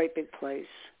owned a great big place.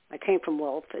 I came from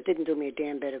wealth. It didn't do me a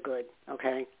damn bit of good,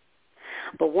 okay?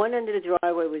 But one end of the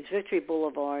driveway was Victory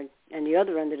Boulevard, and the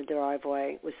other end of the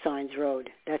driveway was Signs Road.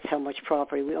 That's how much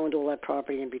property. We owned all that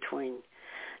property in between.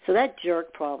 So that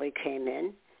jerk probably came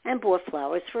in and bought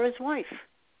flowers for his wife.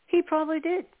 He probably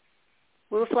did.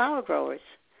 We were flower growers.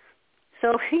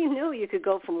 So he knew you could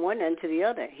go from one end to the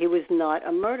other. He was not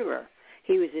a murderer.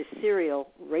 He was a serial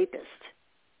rapist.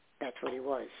 That's what he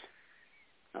was,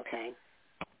 okay?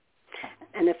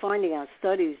 And they're finding out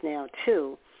studies now,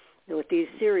 too, that with these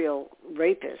serial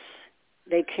rapists,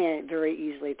 they can very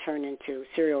easily turn into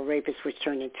serial rapists, which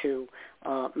turn into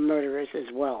murderers as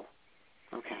well,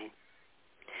 okay?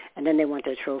 And then they want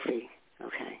their trophy,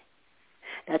 okay?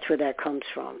 That's where that comes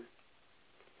from.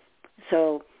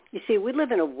 So, you see, we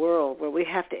live in a world where we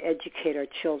have to educate our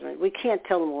children. We can't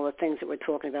tell them all the things that we're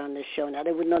talking about on this show now.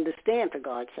 They wouldn't understand, for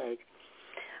God's sake.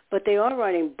 But they are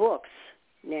writing books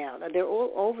now. They're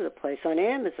all over the place on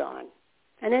Amazon,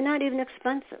 and they're not even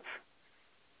expensive.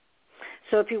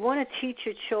 So if you want to teach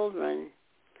your children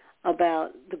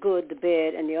about the good, the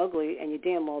bad, and the ugly, and you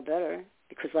damn well better,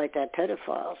 because like that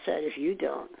pedophile said, if you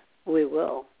don't, we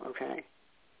will, okay?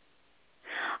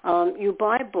 You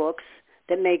buy books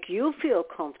that make you feel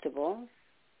comfortable.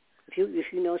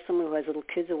 If you know someone who has little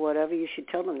kids or whatever, you should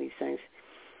tell them these things.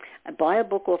 Buy a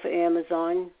book off of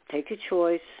Amazon. Take your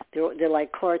choice. They're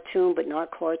like cartoon, but not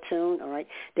cartoon. All right.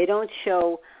 They don't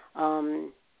show,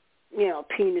 penises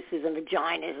and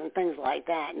vaginas and things like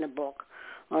that in the book.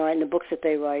 All right. In the books that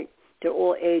they write, they're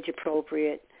all age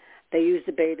appropriate. They use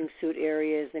the bathing suit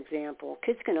area as an example.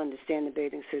 Kids can understand the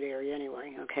bathing suit area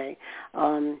anyway. Okay.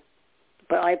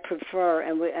 But I prefer,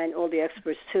 and all the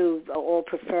experts too, all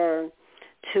prefer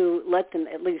to let them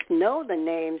at least know the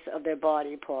names of their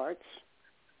body parts.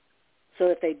 So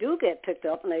if they do get picked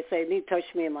up and they say, he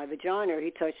touched me in my vagina, or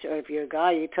if you're a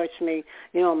guy, he touched me,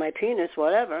 my penis,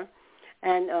 whatever,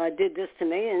 and did this to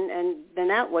me, and then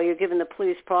that way you're giving the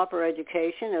police proper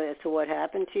education as to what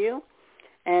happened to you,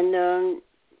 and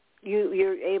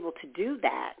you're able to do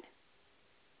that,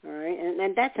 all right?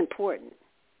 And that's important.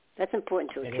 That's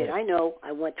important to a kid. I know.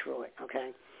 I went through it,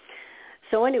 okay?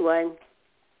 So anyway,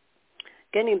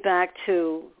 getting back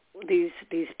to these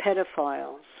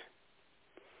pedophiles,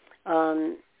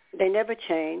 they never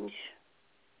change.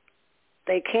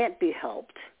 They can't be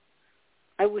helped.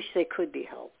 I wish they could be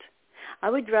helped. I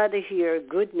would rather hear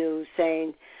good news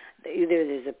saying either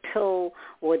there's a pill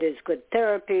or there's good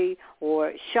therapy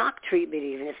or shock treatment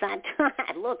even. It's not,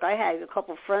 look, I had a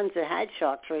couple friends that had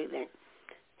shock treatment.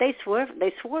 They swore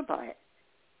by it,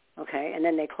 okay, and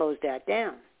then they closed that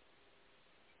down.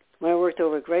 When I worked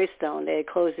over at Greystone, they had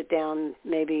closed it down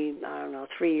maybe,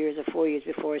 3 years or 4 years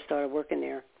before I started working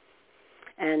there.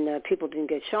 And people didn't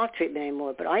get shock treatment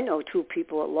anymore. But I know 2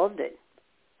 people that loved it.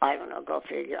 I don't know, go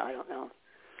figure, I don't know.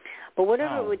 But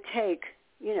whatever it would take,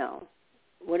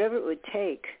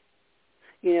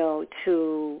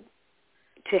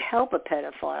 to help a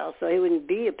pedophile so he wouldn't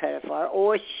be a pedophile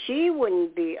or she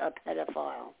wouldn't be a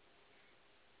pedophile.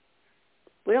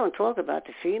 We don't talk about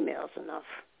the females enough,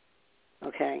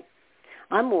 okay?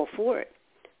 I'm all for it.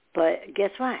 But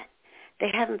guess what? They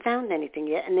haven't found anything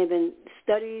yet, and they've been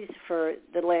studies for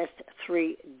the last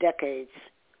 3 decades.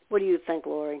 What do you think,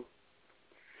 Lori?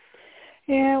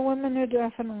 Yeah, women are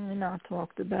definitely not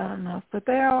talked about enough, but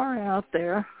they are out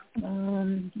there.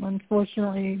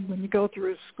 Unfortunately, when you go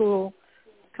through school,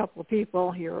 a couple of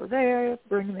people here or there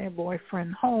bring their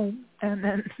boyfriend home, and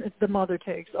then the mother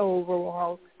takes over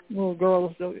while little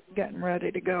girls are getting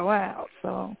ready to go out.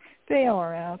 So they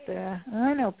are out there. And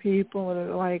I know people that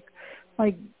are like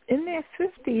in their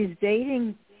 50s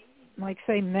dating, like,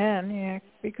 say, men,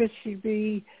 because he'd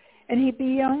be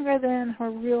younger than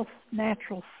her real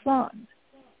natural son.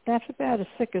 That's about as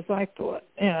sick as I thought,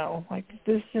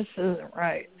 this just isn't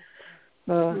right.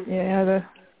 But,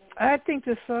 I think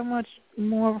there's so much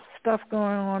more stuff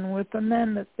going on with the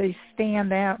men that they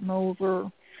stand out and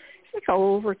it's like an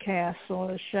overcast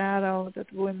or a shadow that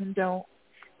the women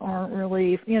aren't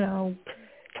really,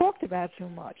 talked about too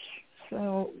much.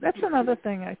 So that's another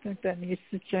thing I think that needs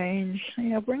to change.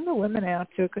 Bring the women out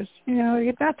too, because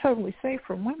you're not totally safe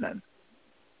from women,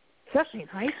 especially in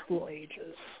high school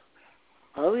ages.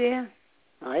 Oh yeah.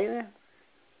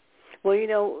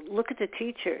 Well, look at the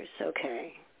teachers.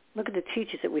 Okay, look at the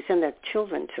teachers that we send our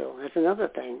children to. That's another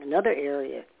thing, another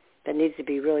area that needs to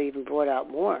be really even brought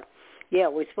out more. Yeah,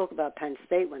 we spoke about Penn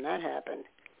State when that happened,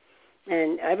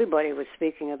 and everybody was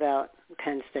speaking about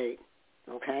Penn State.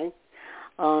 Okay.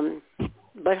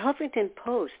 But Huffington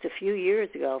Post a few years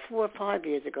ago, 4 or 5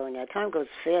 years ago now, time goes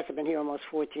fast. I've been here almost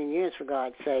 14 years, for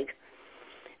God's sake.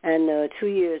 And 2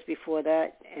 years before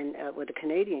that and with a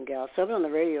Canadian gal. So I've been on the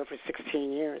radio for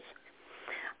 16 years.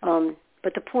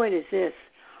 But the point is this.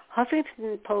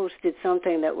 Huffington Post did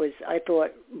something that was, I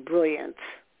thought, brilliant.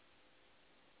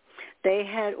 They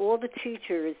had all the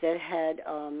teachers that had,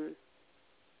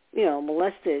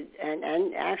 molested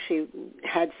and actually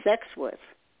had sex with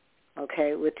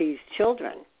these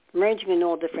children, ranging in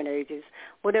all different ages,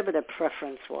 whatever their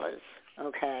preference was,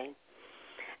 okay?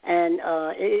 And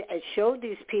it showed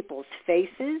these people's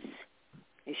faces.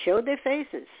 It showed their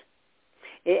faces.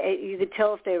 You could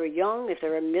tell if they were young, if they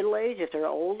were middle-aged, if they were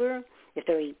older, if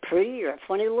they were pretty or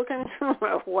funny-looking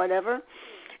or whatever.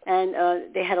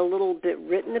 And they had a little bit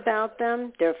written about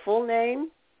them, their full name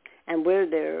and where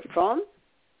they're from,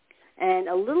 and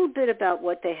a little bit about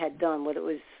what they had done, whether it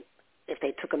was if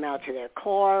they took them out to their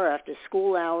car after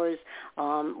school hours,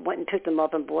 went and picked them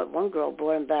up and one girl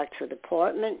brought them back to the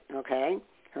apartment,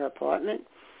 her apartment.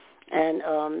 And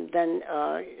then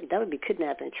that would be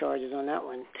kidnapping charges on that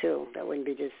one, too. That wouldn't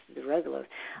be just the regular.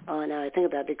 Now I think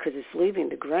about it because it's leaving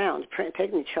the ground,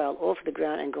 taking the child off the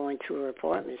ground and going to her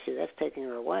apartment. See, that's taking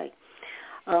her away.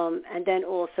 And then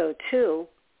also, too,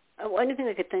 anything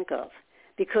I could think of,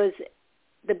 because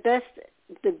the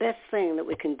best thing that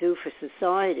we can do for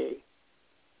society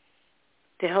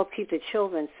to help keep the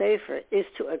children safer is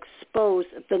to expose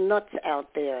the nuts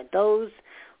out there, those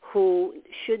who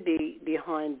should be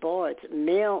behind bars,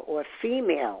 male or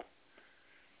female.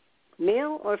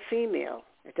 Male or female,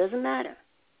 it doesn't matter.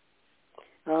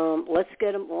 Let's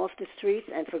get them off the streets,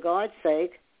 and for God's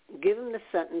sake, give them the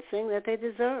sentencing that they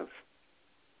deserve.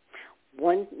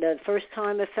 The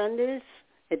first-time offenders,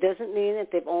 it doesn't mean that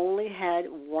they've only had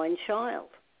one child.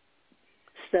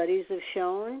 Studies have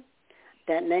shown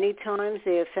that many times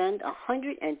they offend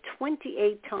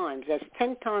 128 times. That's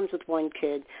 10 times with one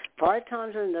kid, 5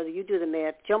 times with another. You do the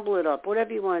math, jumble it up,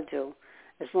 whatever you want to do,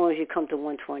 as long as you come to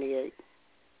 128.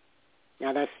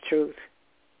 Now, that's the truth.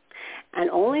 And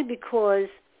only because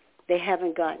they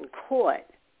haven't gotten caught,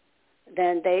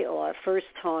 then they are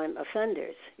first-time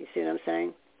offenders. You see what I'm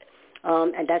saying?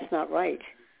 And that's not right.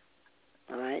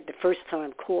 All right? The first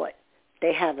time caught,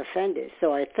 they have offended.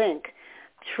 So I think,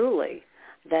 truly,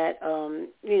 that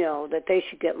that they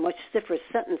should get much stiffer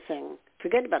sentencing.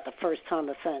 Forget about the first-time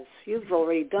offense. You've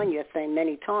already done your thing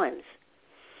many times.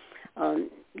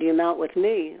 The amount with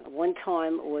me, one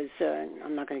time was,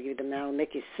 I'm not going to give you the amount, it'll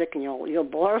make you sick and you'll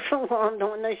barf while I'm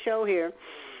doing the show here.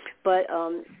 But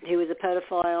he was a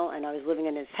pedophile, and I was living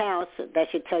in his house. That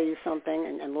should tell you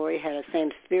something. And Lori had the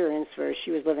same experience where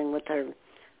she was living with her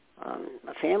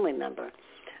a family member.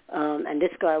 And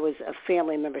this guy was a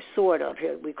family member, sort of.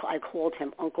 I called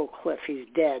him Uncle Cliff. He's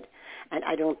dead. And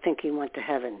I don't think he went to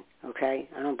heaven, okay?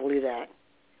 I don't believe that.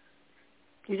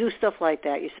 You do stuff like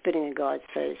that, you're spitting in God's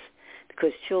face,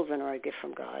 because children are a gift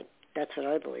from God. That's what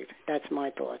I believe. That's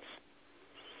my thoughts.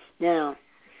 Now,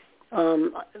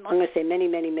 I'm going to say many,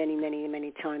 many, many, many,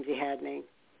 many times he had me.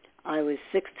 I was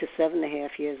 6 to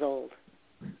 7.5 years old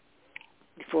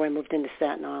before I moved into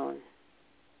Staten Island.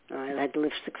 I had to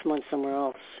live 6 months somewhere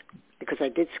else because I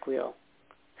did squeal.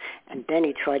 And then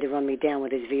he tried to run me down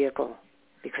with his vehicle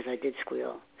because I did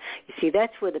squeal. You see,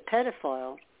 that's where the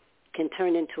pedophile can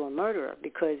turn into a murderer,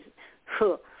 because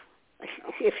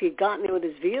if he got me with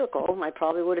his vehicle, I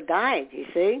probably would have died, you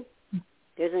see?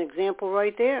 There's an example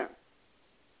right there.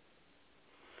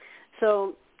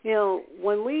 So,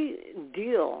 when we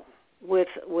deal with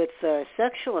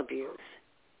sexual abuse,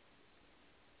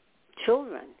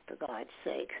 children, for God's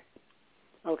sake,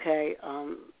 okay,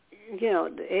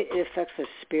 it affects us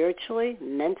spiritually,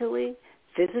 mentally,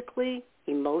 physically,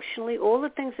 emotionally, all the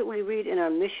things that we read in our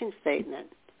mission statement.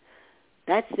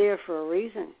 That's there for a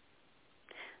reason.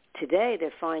 Today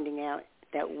they're finding out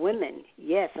that women,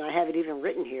 yes, and I have it even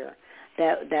written here,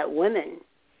 that women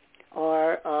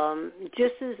are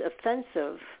just as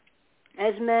offensive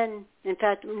as men. In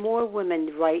fact, more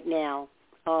women right now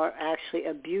are actually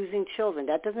abusing children.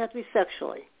 That doesn't have to be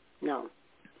sexually. No.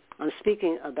 I'm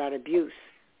speaking about abuse.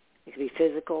 It can be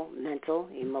physical, mental,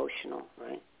 emotional,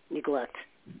 right? Neglect,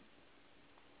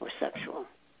 or sexual.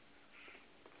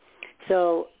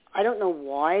 So I don't know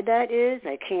why that is.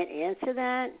 I can't answer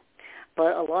that.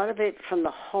 But a lot of it from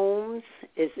the homes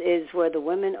is where the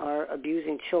women are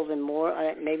abusing children more,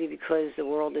 maybe because the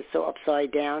world is so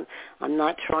upside down. I'm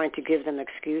not trying to give them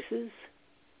excuses,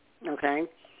 okay?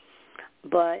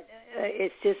 But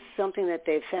it's just something that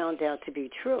they've found out to be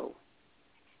true.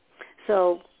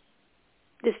 So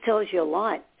this tells you a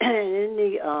lot. In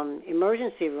the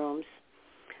emergency rooms,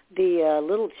 the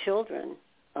little children,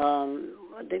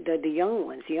 the young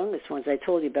ones, the youngest ones I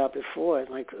told you about before,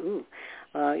 like,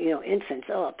 infants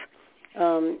up,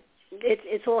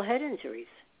 it's all head injuries.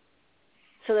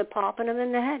 So they're popping them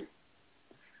in the head.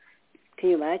 Can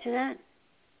you imagine that?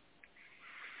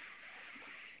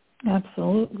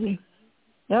 Absolutely.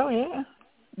 Oh, yeah.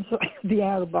 It's like the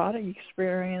out-of-body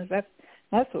experience.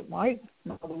 That's what my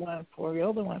mother went for. The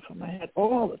other went for my head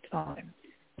all the time.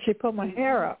 She put my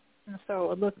hair up, and so it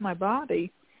would lift my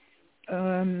body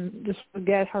just to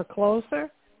get her closer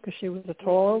because she was a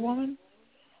taller woman.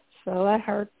 So that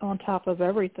hurt on top of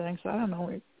everything. So I don't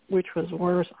know which was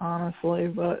worse, honestly.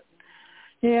 But,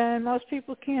 yeah, and most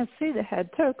people can't see the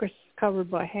head, too, because it's covered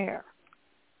by hair.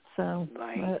 So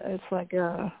it's like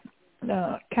a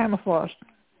camouflage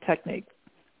technique.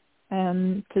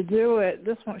 And to do it,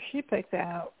 this one she picked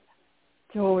out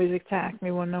to always attack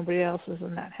me when nobody else is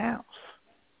in that house.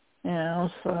 So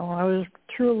I was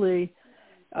truly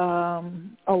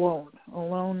alone,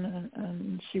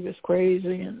 and she was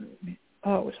crazy, and it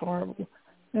was horrible.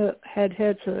 Head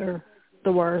hits are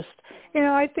the worst.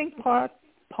 I think part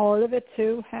of it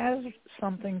too has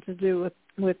something to do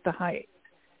with the height.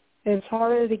 It's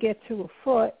harder to get to a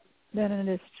foot than it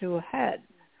is to a head.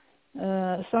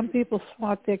 Some people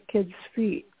swat their kids'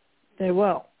 feet. They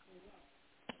will.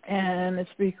 And it's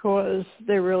because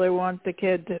they really want the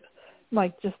kid to,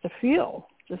 just to feel,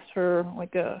 just for,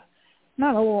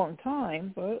 not a long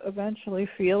time, but eventually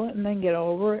feel it and then get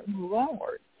over it and move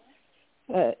onward.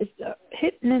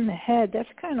 Hitting in the head, that's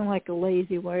kind of like a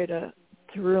lazy way to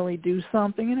really do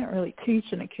something. You're not really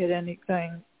teaching a kid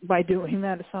anything by doing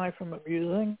that aside from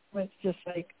abusing. It's just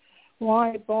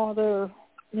why bother,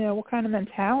 what kind of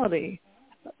mentality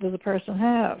does a person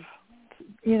have,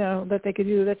 that they could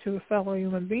do that to a fellow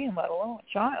human being, let alone a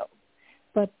child.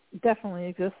 But it definitely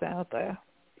exists out there.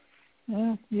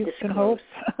 You can hope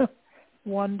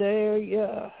one day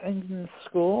in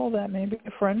school that maybe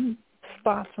a friend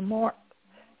spots a mark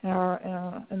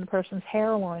in the person's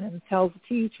hairline and tells the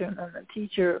teacher, and the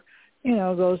teacher,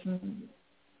 goes and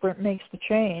makes the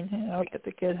change, get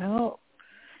the kid help.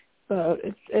 But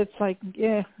it's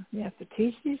you have to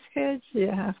teach these kids,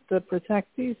 you have to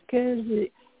protect these kids,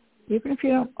 even if you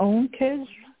don't own kids,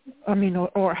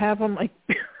 or have them,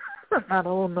 not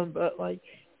own them, but,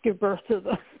 give birth to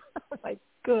them. My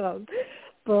God.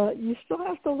 But you still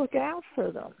have to look out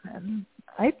for them. And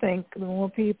I think the more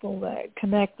people that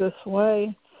connect this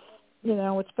way,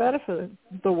 it's better for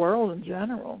the world in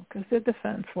general because they're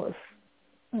defenseless.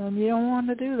 And you don't want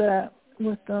to do that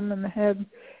with them in the head.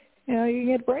 You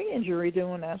get brain injury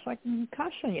doing that. It's like a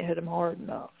concussion. You hit them hard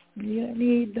enough. You don't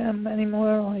need them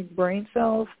anymore, brain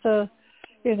cells to,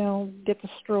 get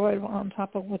destroyed on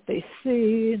top of what they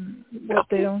see and what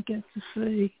they don't get to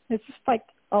see. It's just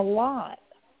a lot.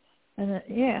 And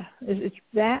it's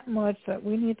that much that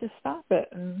we need to stop it.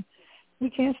 And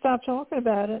we can't stop talking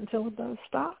about it until it does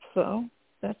stop. So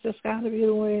that's just got to be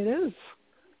the way it is.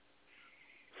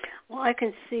 Well, I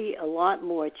can see a lot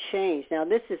more change. Now,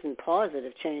 this isn't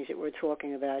positive change that we're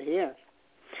talking about here.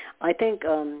 I think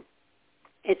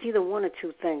it's either one or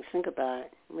two things. Think about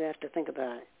it. We have to think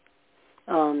about it.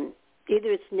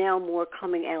 Either it's now more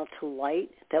coming out to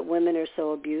light that women are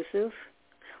so abusive,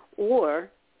 or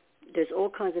there's all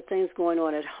kinds of things going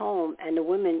on at home, and the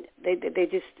women, they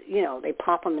just, they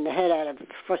pop them in the head out of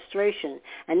frustration,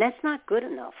 and that's not good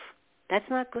enough. That's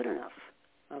not good enough,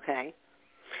 okay?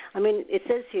 It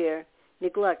says here,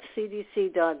 neglect,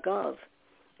 cdc.gov,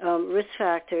 risk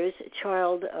factors,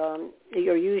 child, are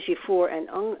usually 4 and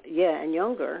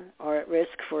younger are at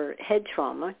risk for head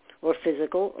trauma or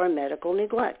physical or medical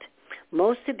neglect.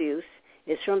 Most abuse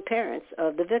is from parents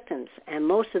of the victims, and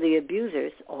most of the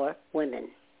abusers are women.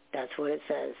 That's what it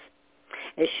says.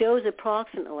 It shows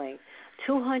approximately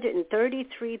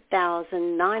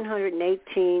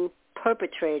 233,918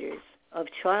 perpetrators of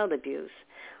child abuse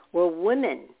were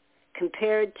women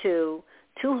compared to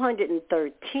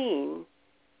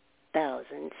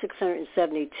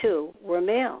 213,672 were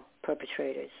male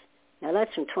perpetrators. Now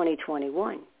that's from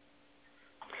 2021.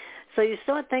 So you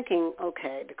start thinking,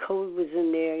 okay, the COVID was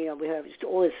in there. We have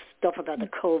all this stuff about the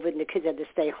COVID, and the kids had to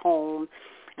stay home,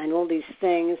 and all these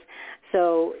things.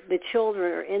 So the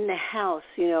children are in the house,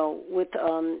 with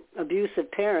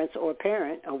abusive parents or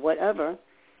parent or whatever,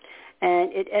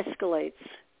 and it escalates.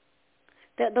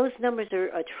 Those numbers are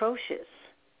atrocious.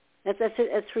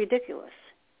 That's ridiculous.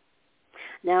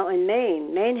 Now in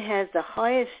Maine has the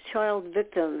highest child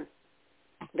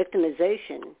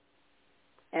victimization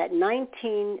at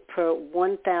 19 per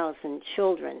 1,000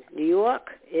 children. New York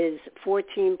is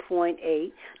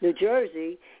 14.8. New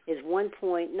Jersey is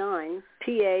 1.9.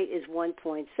 PA is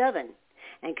 1.7.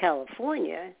 And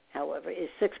California, however, is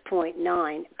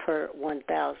 6.9 per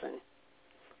 1,000.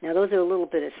 Now those are a little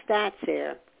bit of stats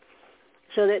there.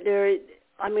 So that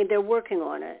they're working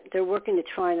on it. They're working to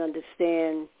try and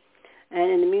understand. And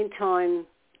in the meantime,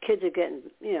 kids are getting,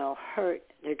 hurt.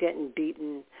 They're getting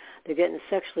beaten. They're getting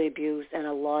sexually abused, and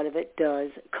a lot of it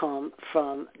does come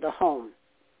from the home.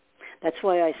 That's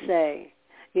why I say,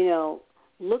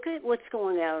 look at what's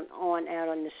going out on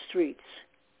the streets.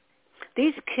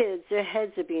 These kids, their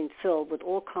heads are being filled with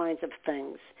all kinds of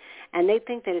things, and they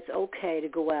think that it's okay to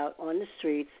go out on the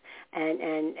streets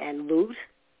and loot.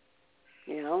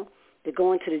 They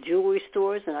go into the jewelry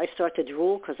stores, and I start to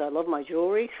drool because I love my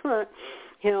jewelry,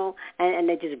 and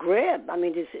they just grab.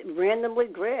 Just randomly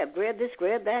grab this,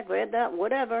 grab that,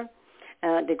 whatever.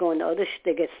 They go into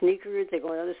they get sneakers, they go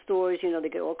into other stores, they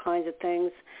get all kinds of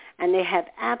things, and they have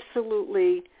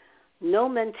absolutely no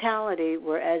mentality,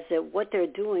 whereas what they're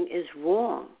doing is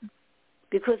wrong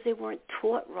because they weren't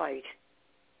taught right.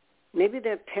 Maybe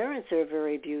their parents are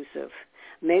very abusive.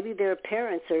 Maybe their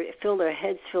parents fill their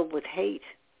heads filled with hate.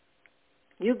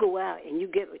 You go out and you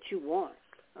get what you want,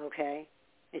 okay?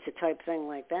 It's a type thing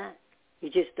like that. You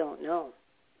just don't know.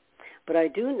 But I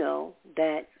do know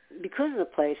that because of the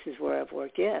places where I've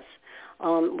worked, yes,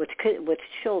 with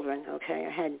children, okay,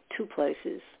 I had 2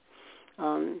 places.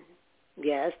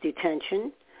 Yes,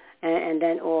 detention, and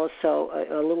then also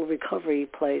a little recovery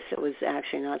place that was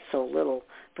actually not so little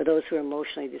for those who are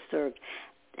emotionally disturbed,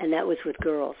 and that was with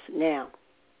girls. Now,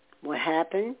 what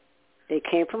happened? They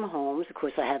came from homes. Of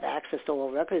course, I have access to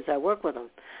all records. I work with them.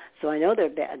 So I know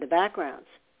the backgrounds.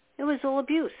 It was all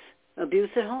abuse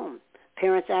at home.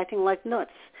 Parents acting like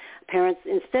nuts. Parents,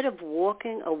 instead of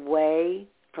walking away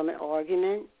from an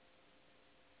argument,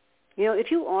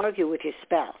 if you argue with your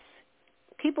spouse,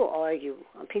 people argue.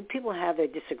 People have their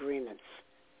disagreements.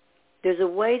 There's a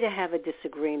way to have a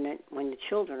disagreement when the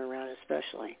children are around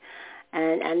especially.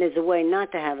 And there's a way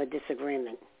not to have a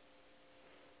disagreement.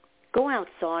 Go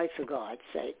outside, for God's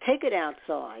sake. Take it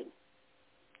outside.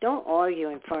 Don't argue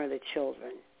in front of the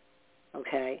children,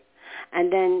 okay? And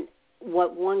then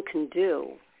what one can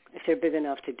do, if they're big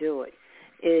enough to do it,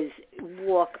 is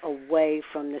walk away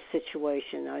from the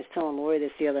situation. I was telling Lori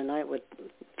this the other night with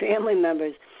family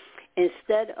members.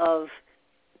 Instead of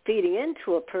feeding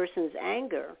into a person's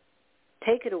anger,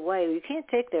 take it away. You can't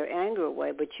take their anger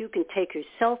away, but you can take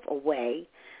yourself away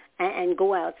and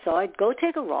go outside. Go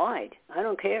take a ride. I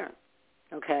don't care.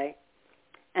 Okay,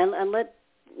 and let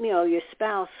your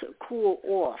spouse cool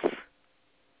off.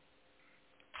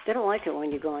 They don't like it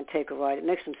when you go and take a ride. It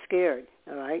makes them scared.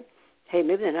 All right. Hey,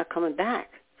 maybe they're not coming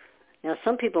back. Now,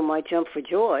 some people might jump for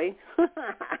joy.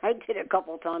 I did it a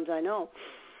couple of times, I know.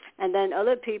 And then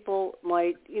other people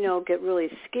might, get really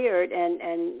scared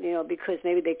and because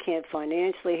maybe they can't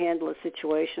financially handle a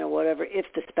situation or whatever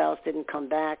if the spouse didn't come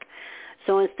back.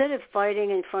 So instead of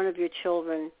fighting in front of your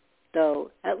children,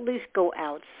 though, at least go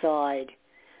outside.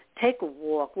 Take a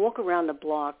walk around the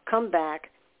block, come back,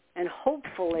 and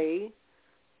hopefully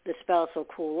the spouse will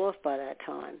cool off by that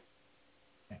time.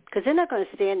 Because they're not going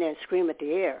to stand there and scream at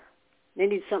the air. They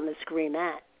need something to scream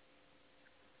at.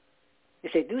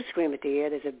 If they do scream at the air,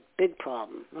 there's a big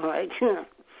problem, all right?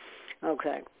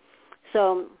 Okay.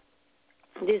 So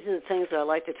these are the things that I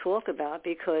like to talk about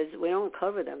because we don't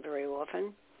cover them very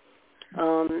often.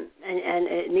 And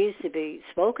it needs to be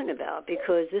spoken about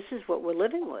because this is what we're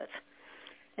living with.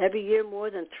 Every year, more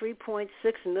than 3.6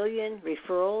 million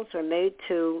referrals are made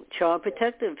to Child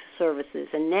Protective Services,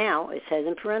 and now, it says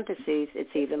in parentheses,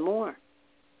 it's even more.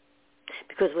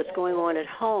 Because what's going on at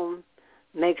home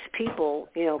makes people,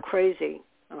 crazy,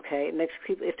 okay? It makes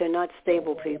people, if they're not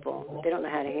stable people, they don't know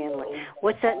how to handle it.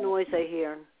 What's that noise I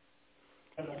hear?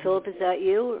 Philip, is that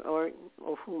you or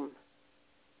whom?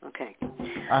 Okay.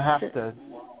 I have to.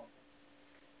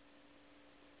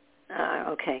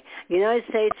 Okay. The United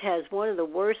States has one of the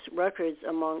worst records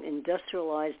among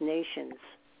industrialized nations.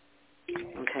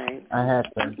 Okay. I have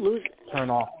to turn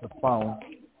off the phone.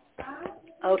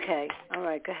 Okay. All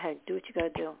right. Go ahead. Do what you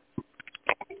got to do.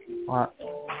 All right.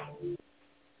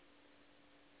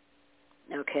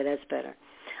 Okay, that's better.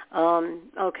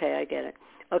 Okay, I get it.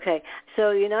 Okay,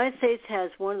 so the United States has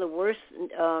one of the worst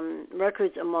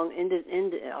records among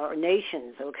our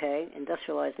nations, okay,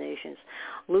 industrialized nations,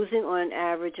 losing on an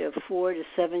average of 4 to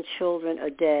 7 children a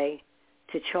day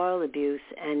to child abuse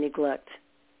and neglect.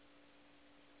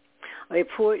 A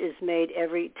report is made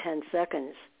every 10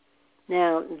 seconds.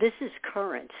 Now, this is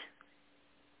current,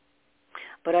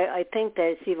 but I think that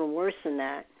it's even worse than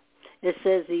that. It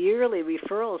says the yearly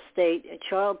referral state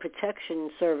child protection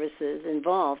services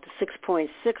involved 6.6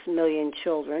 million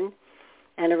children,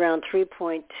 and around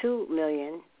 3.2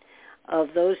 million of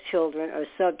those children are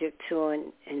subject to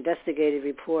an investigative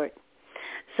report.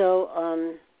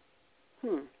 So,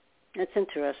 that's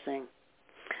interesting.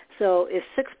 So if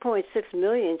 6.6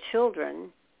 million children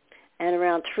and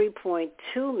around 3.2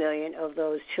 million of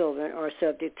those children are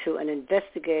subject to an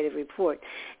investigative report,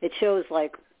 it shows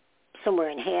like somewhere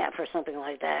in half or something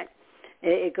like that.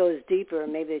 It goes deeper.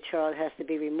 Maybe the child has to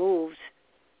be removed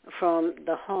from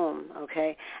the home,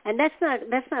 okay? And that's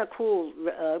not cool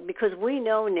because we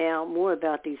know now more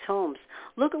about these homes.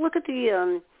 Look at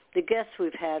the guests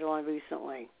we've had on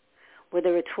recently, where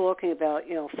they were talking about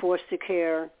foster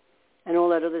care and all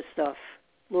that other stuff.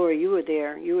 Laura, you were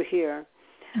there. You were here.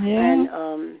 Yeah.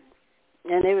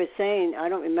 And they were saying, I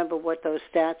don't remember what those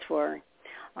stats were.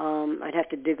 I'd have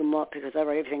to dig them up because I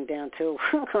write everything down too.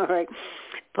 All right.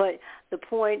 But the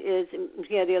point is,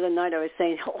 the other night I was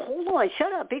saying, hold on,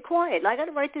 shut up, be quiet. I got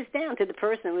to write this down to the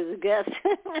person who was a guest.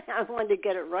 I wanted to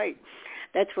get it right.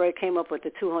 That's where I came up with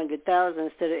the 200,000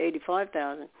 instead of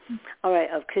 85,000. All right,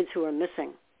 of kids who are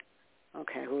missing,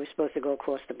 okay, who are supposed to go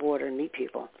across the border and meet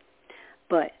people.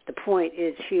 But the point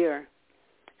is here,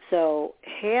 so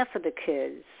half of the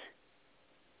kids,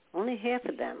 only half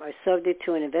of them are subject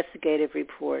to an investigative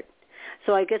report.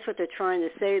 So I guess what they're trying to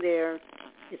say there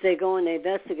is they go and they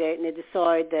investigate and they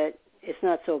decide that it's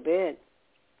not so bad.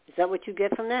 Is that what you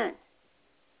get from that?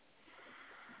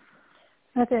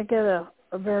 I think I get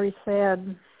a very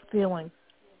sad feeling,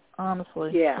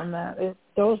 honestly, from that.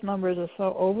 Those numbers are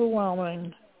so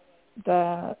overwhelming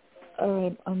that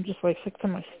I'm just like sick to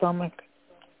my stomach.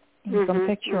 I'm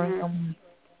picturing them.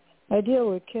 I deal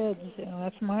with kids,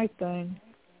 that's my thing.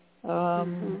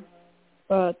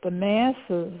 But the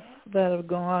masses that have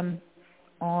gone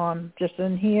on just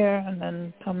in here and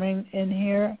then coming in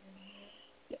here,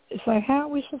 it's like, how are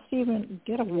we supposed to even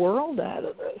get a world out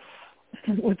of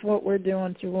this with what we're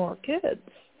doing to our kids?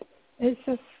 It's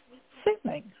just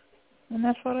sickening, and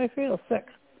that's what I feel, sick.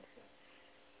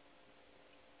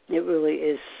 It really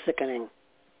is sickening.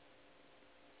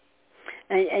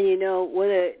 And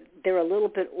whether they're a little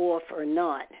bit off or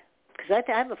not, because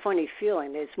I have a funny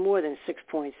feeling that it's more than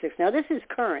 6.6. Now, this is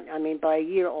current, by a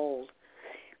year old.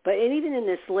 But even in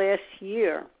this last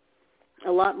year,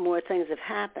 a lot more things have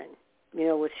happened,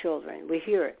 with children. We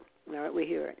hear it, all right? We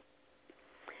hear it.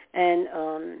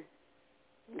 And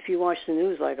if you watch the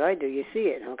news like I do, you see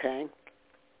it, okay?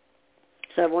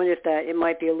 So I wonder if it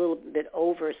might be a little bit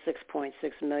over 6.6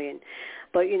 million.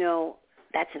 But,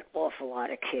 that's an awful lot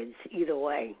of kids either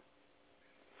way.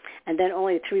 And then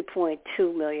only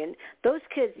 3.2 million. Those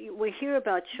kids, we hear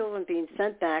about children being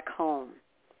sent back home.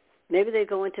 Maybe they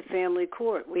go into family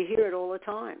court. We hear it all the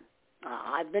time.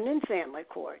 I've been in family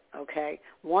court, okay,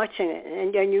 watching it.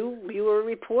 And you were a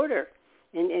reporter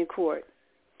in court.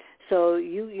 So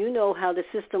you know how the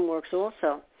system works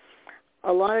also.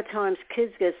 A lot of times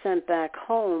kids get sent back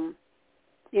home,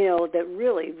 that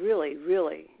really, really,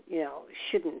 really,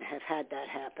 shouldn't have had that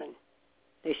happen.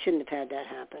 They shouldn't have had that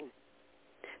happen.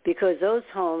 Because those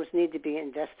homes need to be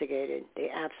investigated. They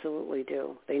absolutely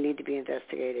do. They need to be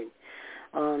investigated.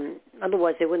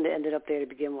 Otherwise, they wouldn't have ended up there to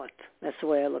begin with. That's the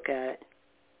way I look at it.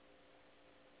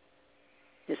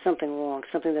 There's something wrong.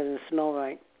 Something doesn't smell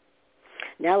right.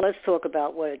 Now let's talk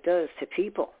about what it does to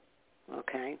people,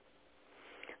 okay?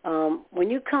 When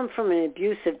you come from an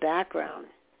abusive background,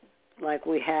 like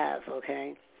we have,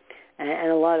 okay,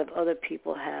 and a lot of other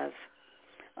people have,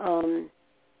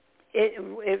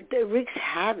 it wreaks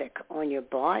havoc on your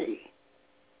body.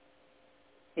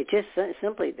 It just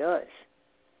simply does.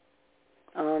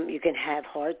 You can have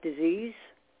heart disease,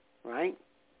 right?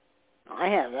 I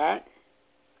have that.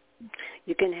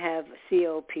 You can have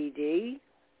COPD,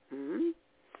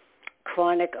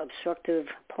 chronic obstructive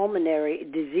pulmonary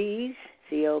disease,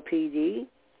 COPD.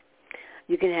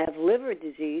 You can have liver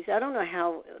disease. I don't know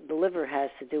how the liver has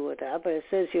to do with that, but it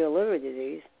says here liver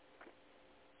disease.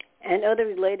 And other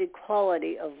related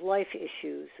quality of life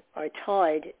issues are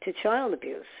tied to child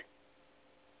abuse.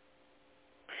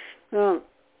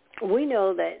 We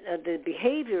know that the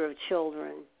behavior of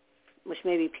children, which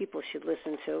maybe people should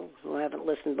listen to who haven't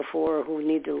listened before or who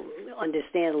need to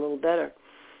understand a little better,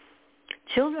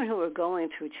 children who are going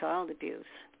through child abuse,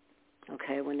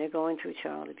 okay, when they're going through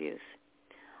child abuse,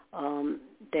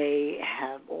 they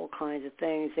have all kinds of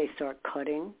things. They start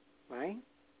cutting, right?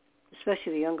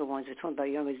 Especially the younger ones. We're talking about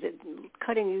younger.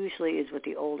 Cutting usually is with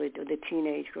the older, the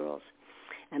teenage girls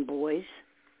and boys.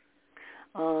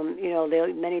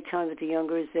 They many times with the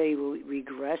youngers, they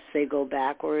regress. They go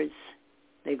backwards.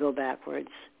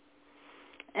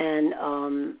 And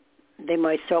they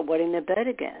might start wetting their bed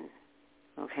again.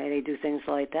 Okay, they do things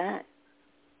like that.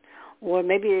 Or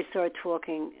maybe they start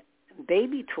talking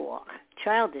baby talk,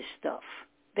 childish stuff.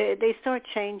 They start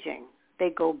changing. They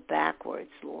go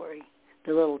backwards, Lori,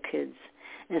 the little kids.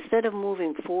 Instead of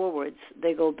moving forwards,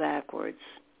 they go backwards.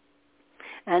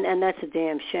 And that's a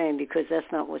damn shame, because that's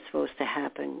not what's supposed to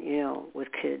happen, with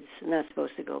kids. They're not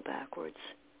supposed to go backwards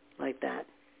like that.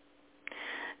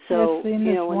 So, I've seen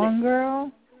this one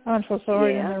girl. I'm so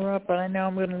sorry to interrupt, but I know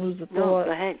I'm going to lose the thought. No,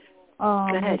 go ahead.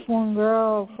 This one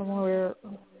girl from where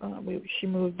she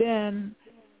moved in,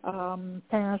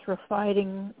 parents were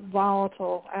fighting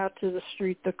volatile out to the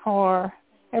street, the car,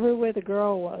 everywhere the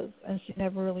girl was, and she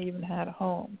never really even had a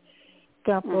home.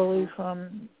 Got bullied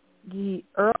from the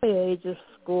early age of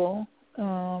school.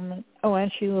 And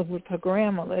she lived with her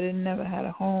grandma. They never had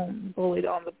a home. Bullied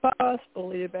on the bus,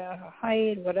 bullied about her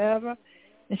height, whatever.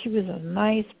 And she was a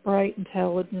nice, bright,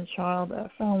 intelligent child. I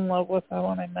fell in love with her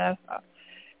when I met her.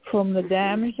 From the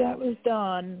damage that was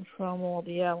done, from all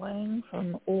the yelling,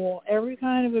 from every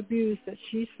kind of abuse that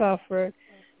she suffered,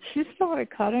 she started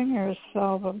cutting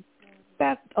herself.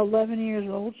 About 11 years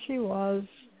old she was.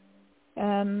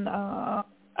 And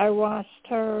I watched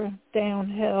her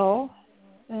downhill,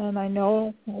 and I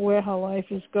know where her life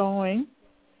is going.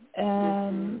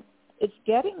 And it's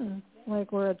getting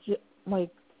like we're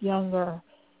younger.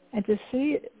 And to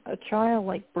see a child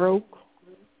broke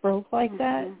like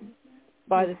that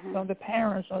by the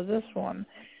parents of this one,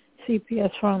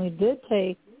 CPS finally did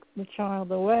take the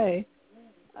child away,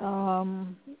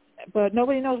 but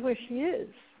nobody knows where she is.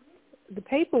 The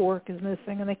paperwork is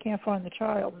missing, and they can't find the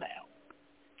child now.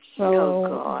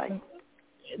 So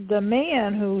the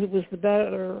man, who was the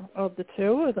better of the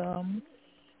two of them,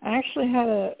 actually had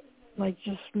to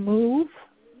just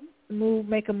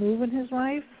make a move in his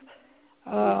life.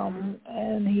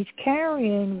 And he's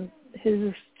carrying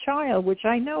his child, which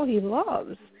I know he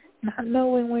loves, not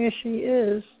knowing where she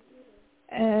is.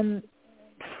 And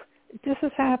this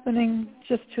is happening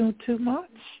just too much.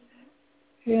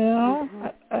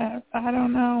 I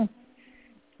don't know.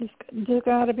 There's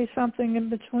got to be something in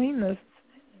between this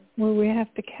where we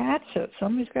have to catch it.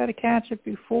 Somebody's got to catch it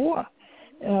before.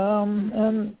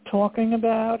 And talking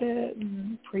about it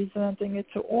and presenting it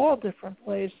to all different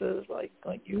places like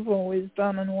you've always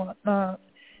done and whatnot.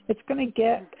 It's going to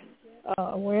get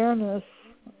awareness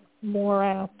more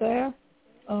out there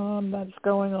that's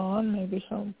going on. Maybe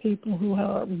some people who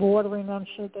are bordering on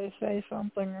should they say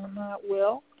something or not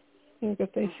will.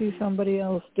 If they see somebody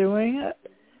else doing it.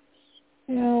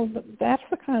 That's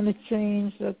the kind of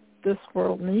change that this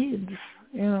world needs,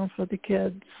 for the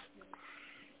kids.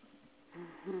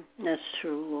 That's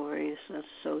true, Lori. That's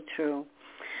so true.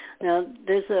 Now,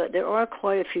 there are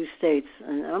quite a few states,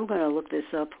 and I'm going to look this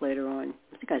up later on.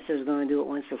 I think I said I was going to do it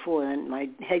once before, and my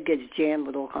head gets jammed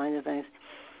with all kinds of things.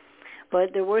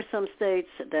 But there were some states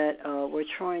that were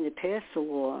trying to pass a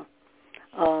law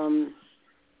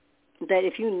that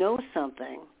if you know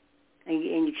something and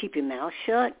you keep your mouth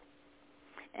shut,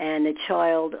 and the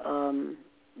child,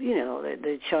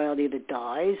 the child either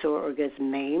dies or gets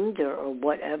maimed or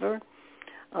whatever,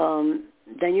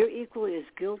 then you're equally as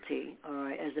guilty, all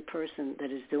right, as the person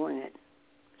that is doing it.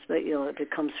 So, if it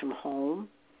comes from home,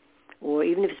 or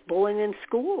even if it's bullying in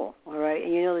school, all right,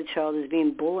 and the child is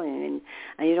being bullied, and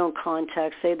you don't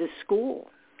contact, say, the school,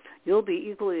 you'll be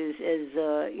equally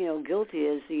as guilty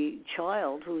as the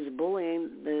child who's bullying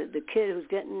the kid who's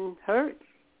getting hurt.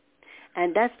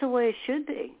 And that's the way it should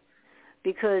be,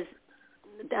 because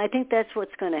I think that's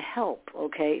what's going to help,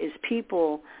 okay, is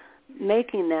people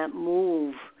making that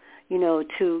move,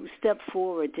 to step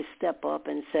forward, to step up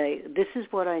and say, this is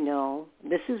what I know,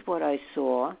 this is what I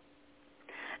saw,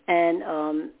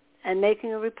 and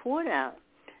making a report out.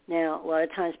 Now, a lot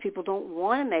of times people don't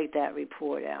want to make that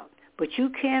report out, but you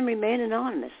can remain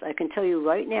anonymous. I can tell you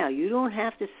right now, you don't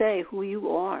have to say who you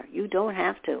are. You don't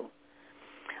have to.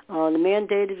 The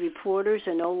mandated reporters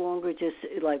are no longer just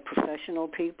like professional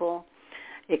people.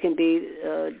 It can be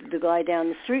the guy down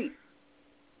the street,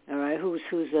 all right, who's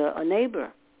a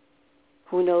neighbor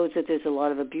who knows that there's a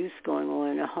lot of abuse going on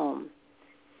in a home.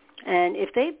 And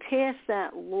if they passed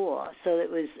that law so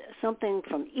it was something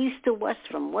from east to west,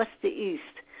 from west to east,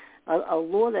 a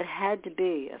law that had to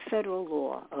be a federal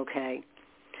law, okay,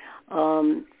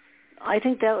 I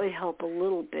think that would help a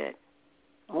little bit,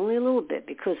 only a little bit,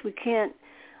 because we can't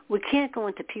go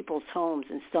into people's homes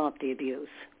and stop the abuse.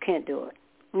 Can't do it.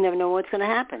 We never know what's going to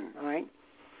happen, all right?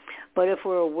 But if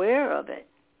we're aware of it,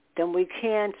 then we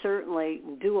can certainly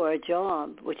do our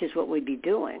job, which is what we'd be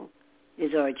doing,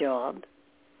 is our job,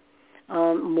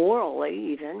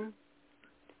 morally even,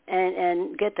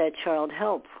 and get that child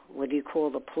help. Whether you call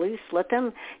the police, let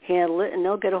them handle it, and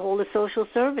they'll get a hold of social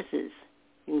services.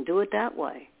 You can do it that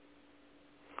way.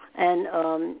 And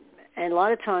a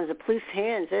lot of times the police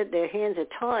hands, their hands are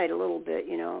tied a little bit,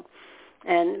 you know,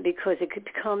 and because it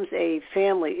becomes a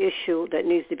family issue that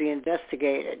needs to be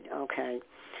investigated, okay.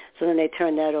 So then they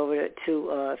turn that over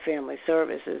to family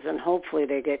services, and hopefully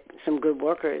they get some good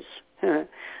workers, you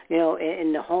know,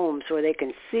 in the homes where they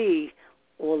can see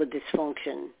all the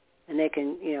dysfunction, and they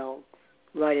can, you know,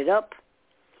 write it up,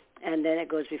 and then it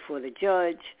goes before the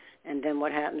judge, and then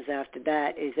what happens after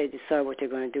that is they decide what they're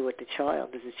going to do with the child.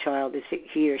 Is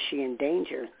he or she in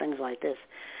danger? Things like this.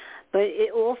 But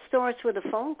it all starts with a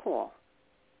phone call.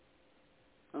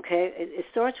 Okay? It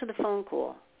starts with a phone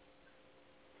call.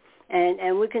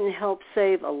 And we can help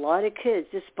save a lot of kids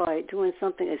just by doing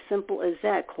something as simple as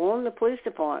that. Calling the police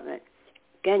department.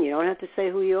 Again, you don't have to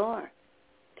say who you are.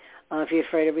 If you're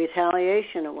afraid of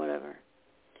retaliation or whatever.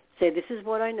 Say, this is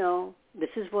what I know, this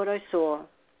is what I saw,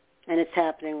 and it's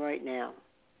happening right now.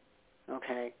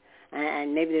 Okay?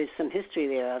 And maybe there's some history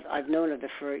there. I've known of it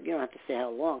for, you don't have to say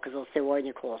how long, because they'll say, why didn't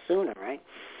you call sooner, right?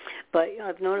 But you know,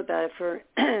 I've known about it for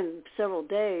several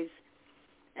days,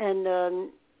 and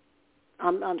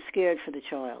I'm scared for the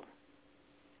child.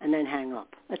 And then hang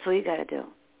up. That's all you got to do.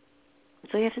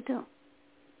 That's all you have to do.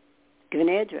 Give an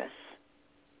address.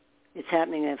 It's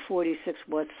happening at 46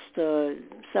 West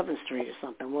 7th Street or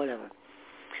something, whatever,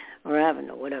 or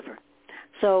Avenue, whatever.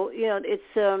 So, you know,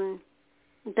 it's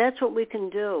that's what we can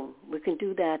do. We can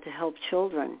do that to help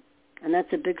children, and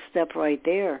that's a big step right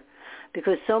there,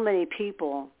 because so many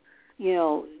people, you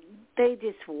know, they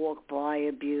just walk by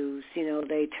abuse. You know,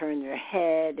 they turn their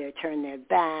head, they turn their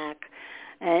back,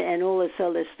 and all this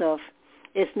other stuff.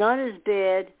 It's not as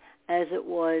bad as it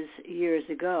was years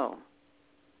ago.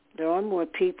 There are more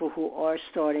people who are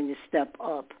starting to step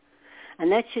up.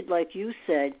 And that should, like you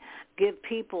said, give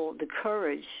people the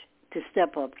courage to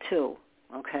step up too,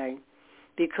 okay?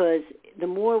 Because the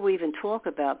more we even talk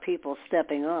about people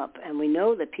stepping up, and we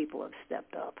know that people have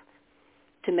stepped up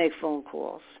to make phone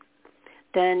calls,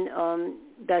 then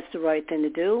that's the right thing to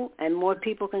do. And more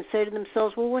people can say to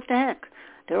themselves, well, what the heck?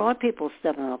 There are people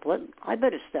stepping up. I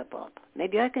better step up.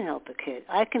 Maybe I can help a kid.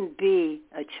 I can be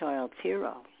a child's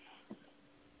hero.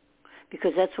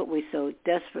 Because that's what we so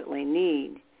desperately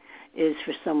need, is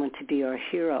for someone to be our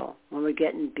hero when we're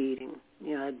getting beatings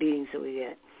that we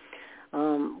get.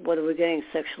 Whether we're getting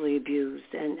sexually abused,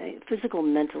 and physical,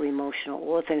 mental, emotional,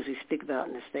 all the things we speak about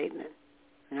in the statement,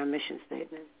 in our mission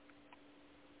statement.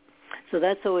 So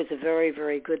that's always a very,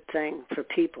 very good thing for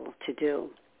people to do.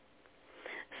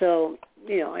 So,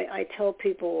 you know, I tell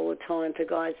people all the time, for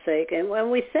God's sake, and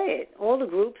when we say it, all the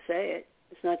groups say it.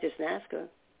 It's not just NAASCA,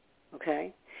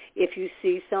 okay? If you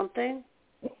see something,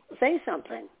 say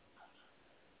something.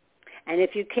 And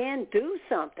if you can do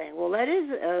something, well, that is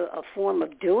a form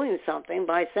of doing something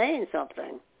by saying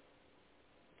something.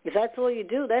 If that's all you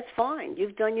do, that's fine.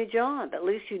 You've done your job. At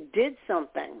least you did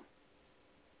something.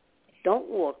 Don't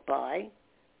walk by.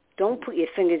 Don't put your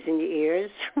fingers in your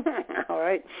ears, all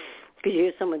right, because you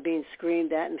hear someone being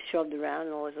screamed at and shoved around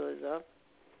and all this other stuff.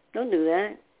 Don't do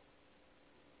that.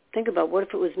 Think about, what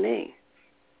if it was me?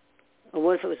 Or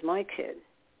what if it was my kid?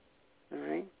 All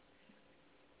right?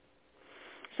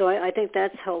 So I think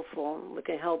that's helpful. We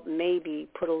can help maybe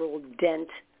put a little dent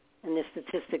in the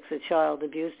statistics of child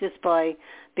abuse just by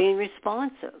being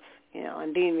responsive, you know,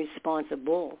 and being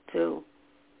responsible, too.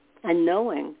 And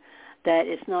knowing that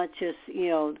it's not just, you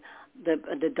know,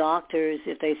 the doctors,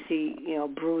 if they see, you know,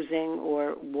 bruising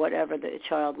or whatever the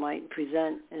child might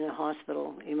present in a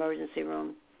hospital emergency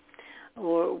room,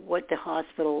 or what the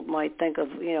hospital might think of,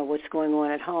 you know, what's going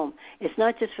on at home. It's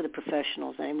not just for the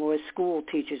professionals anymore. School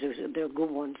teachers, they're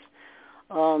good ones,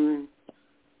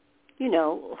 you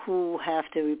know, who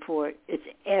have to report. It's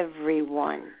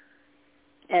everyone.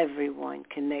 Everyone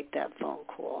can make that phone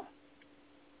call.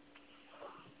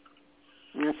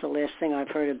 And that's the last thing I've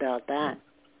heard about that.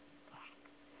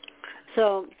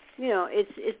 So, you know,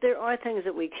 there are things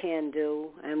that we can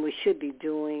do and we should be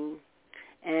doing,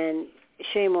 and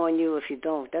shame on you if you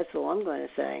don't. That's all I'm going to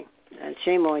say. And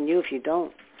shame on you if you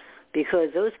don't. Because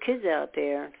those kids out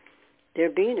there,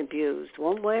 they're being abused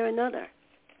one way or another.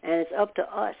 And it's up to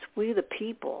us, we the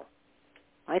people,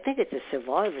 I think it's the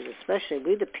survivors, especially.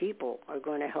 We the people are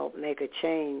going to help make a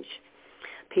change.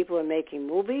 People are making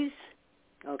movies,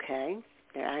 okay?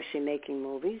 They're actually making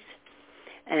movies,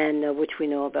 and which we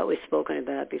know about. We've spoken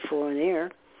about before on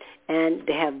air. And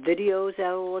they have videos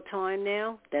out all the time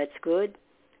now. That's good.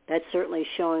 That's certainly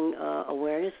showing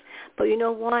awareness. But you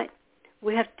know what?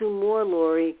 We have to do more,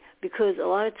 Lori, because a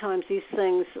lot of times these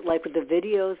things, like with the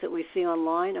videos that we see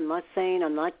online, I'm not saying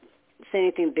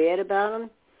anything bad about them,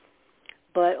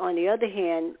 but on the other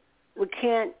hand, we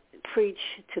can't preach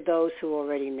to those who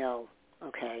already know,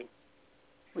 okay?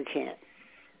 We can't.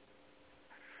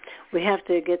 We have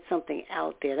to get something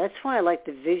out there. That's why I like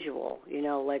the visual,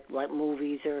 like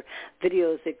movies or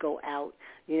videos that go out,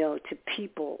 to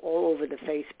people all over the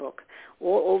Facebook,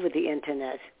 all over the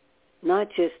Internet, not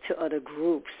just to other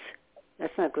groups.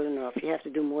 That's not good enough. You have to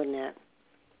do more than that.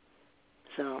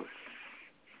 So,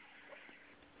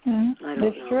 I don't know.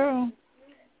 It's true.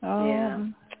 Yeah.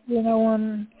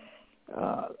 When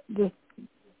the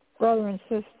brother and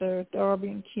sister, Darby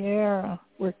and Kiara,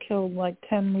 were killed like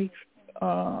 10 weeks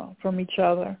from each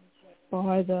other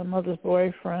by the mother's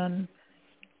boyfriend.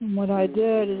 And what I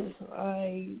did is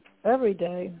every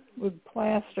day would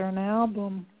plaster an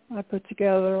album I put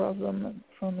together of them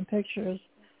from the pictures,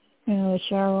 that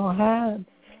Cheryl had.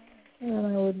 And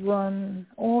I would run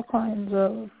all kinds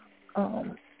of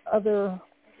other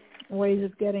ways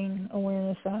of getting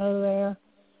awareness out of there.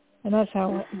 And that's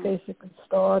how it basically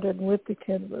started with the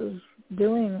kid, was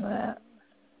doing that.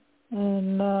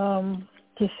 And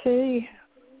to see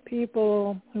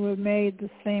people who have made the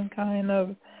same kind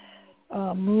of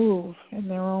move in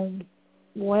their own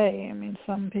way. I mean,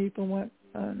 some people went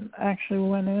in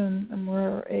and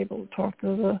were able to talk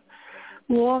to the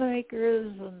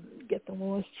lawmakers and get the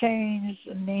laws changed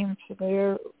and named for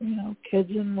their, kids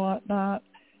and whatnot.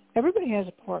 Everybody has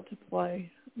a part to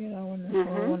play, in this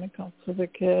world when it comes to the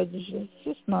kids. It's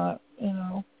just not,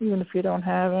 even if you don't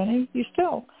have any, if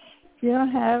you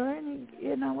don't have any,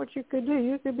 what you could do.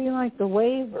 You could be like the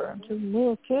waiver to a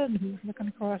little kid who's looking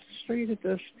across the street at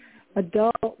this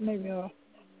adult, maybe a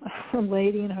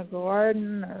lady in her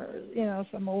garden, or,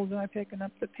 some old guy picking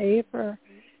up the paper,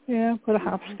 put a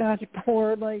hopscotch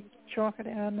board, like chalk it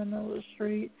out in the middle of the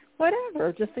street.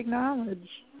 Whatever, just acknowledge.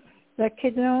 That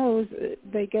kid knows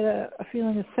they get a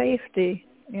feeling of safety,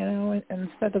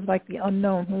 instead of like the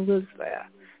unknown who lives there.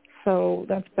 So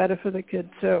that's better for the kid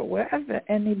too. Whatever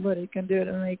anybody can do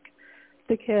to make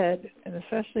the kid, and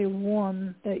especially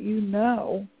one that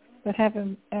that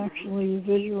haven't actually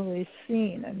visually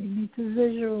seen, and you need to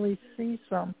visually see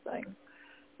something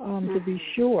to be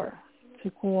sure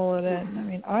to call it in. I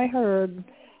mean, I heard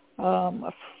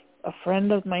a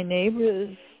friend of my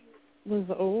neighbor's was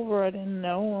over. I didn't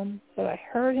know him, but I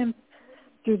heard him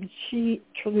through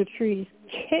the trees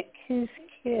kick his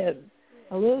kid,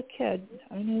 a little kid.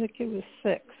 I knew the kid was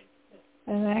 6,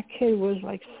 and that kid was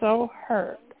like so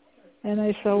hurt. And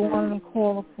I so wanted to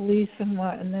call the police and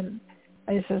what, and then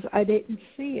I says, I didn't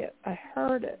see it. I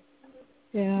heard it.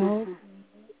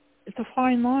 It's a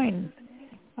fine line.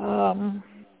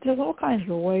 There's all kinds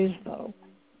of ways, though.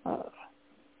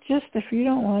 Just if you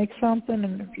don't like something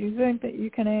and if you think that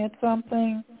you can add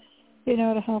something,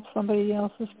 to help somebody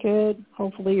else's kid,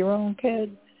 hopefully your own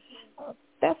kid,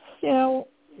 that's,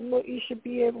 what you should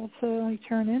be able to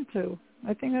turn into.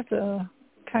 I think that's a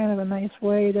kind of a nice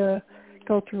way to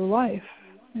go through life.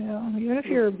 Even if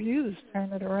you're abused,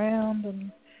 turn it around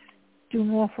and do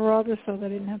more for others so they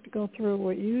didn't have to go through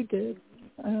what you did.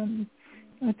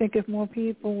 I think if more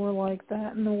people were like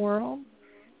that in the world,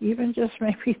 even just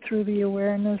maybe through the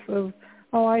awareness of,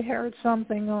 I heard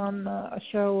something on a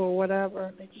show or whatever,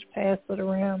 and they just pass it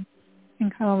around in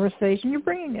conversation. You're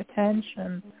bringing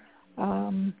attention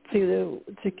to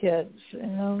kids,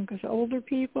 because older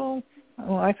people,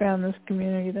 I found this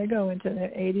community, they go into their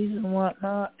 80s and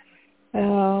whatnot.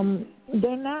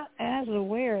 They're not as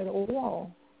aware at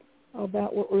all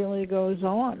about what really goes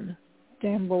on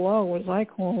down below, as I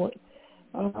call it.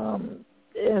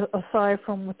 Aside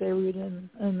from what they read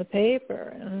in the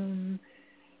paper. And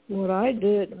what I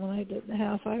did when I did the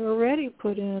house, I already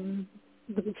put in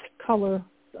the color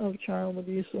of child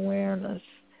abuse awareness.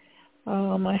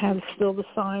 I have still the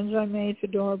signs I made for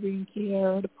Darby and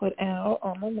Kiara to put out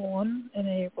on the lawn in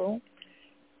April.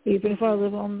 Even if I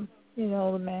live on,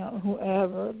 the mountain,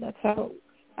 whoever, that's how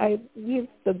I leave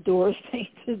the doors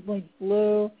painted like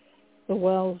blue, the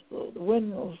wells blue, the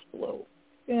windmills blue.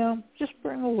 Just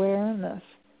bring awareness.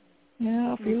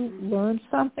 If you learn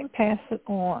something, pass it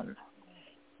on.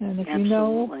 And if you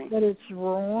know that it's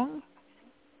wrong,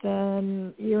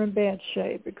 then you're in bad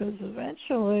shape, because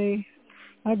eventually,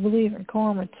 I believe in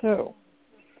karma too.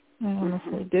 I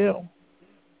honestly do.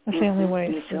 That's the only way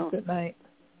to sleep at night.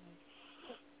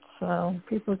 So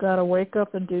people got to wake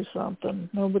up and do something.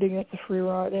 Nobody gets a free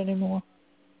ride anymore.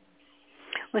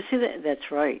 Well, see,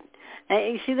 that's right.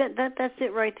 And you see, that's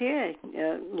it right there,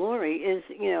 Lori, is,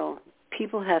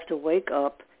 people have to wake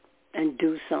up and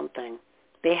do something.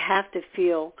 They have to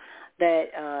feel that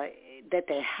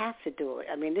they have to do it.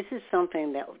 I mean, this is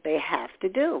something that they have to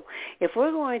do. If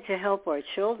we're going to help our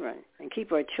children and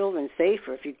keep our children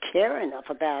safer, if you care enough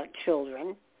about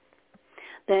children,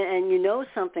 then, and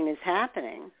something is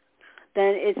happening,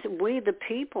 then it's we the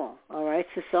people, all right,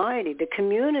 society, the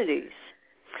communities.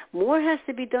 More has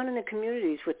to be done in the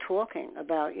communities with talking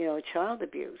about, child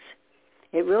abuse.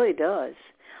 It really does.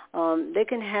 They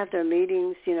can have their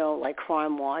meetings, like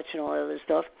Crime Watch and all that other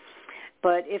stuff,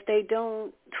 but if they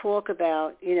don't talk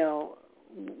about,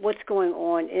 what's going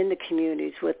on in the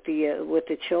communities with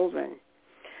the children,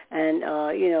 and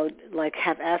like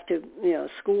have after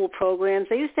school programs.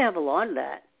 They used to have a lot of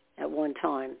that at one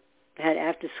time. They had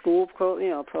after school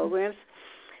programs.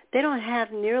 They don't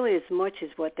have nearly as much as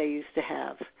what they used to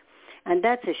have, and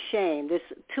that's a shame. There's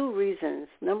two reasons.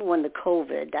 Number one, the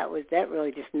COVID. That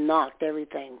really just knocked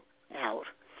everything out.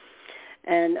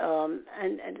 And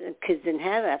kids didn't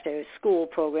have after school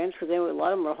programs because a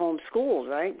lot of them were homeschooled,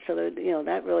 right? So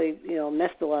that really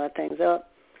messed a lot of things up.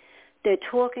 They're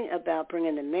talking about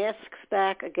bringing the masks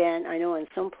back again. I know in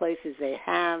some places they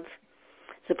have.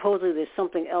 Supposedly there's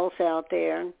something else out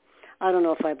there. I don't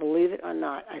know if I believe it or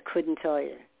not. I couldn't tell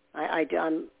you. I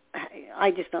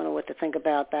just don't know what to think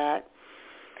about that.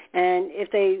 And if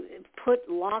they put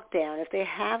lockdown, if they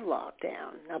have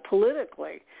lockdown, now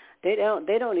politically, they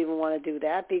don't even want to do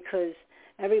that because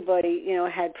everybody,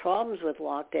 had problems with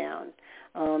lockdown.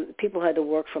 People had to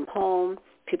work from home.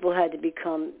 People had to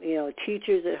become,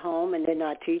 teachers at home, and they're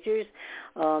not teachers.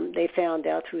 They found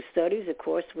out through studies, of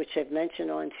course, which I've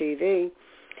mentioned on TV,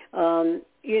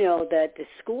 that the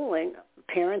schooling,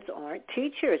 parents aren't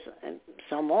teachers. And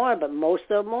some are, but most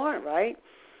of them aren't, right?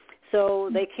 So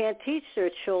they can't teach their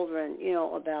children,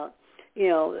 about,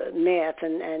 math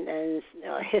and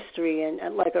history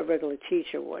and like a regular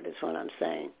teacher would is what I'm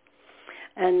saying.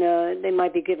 And they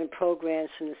might be given programs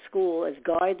from the school as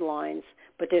guidelines,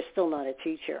 but they're still not a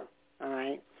teacher, all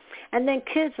right? And then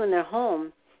kids, when they're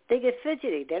home, they get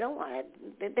fidgety. They don't want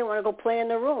to. They want to go play in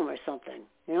their room or something.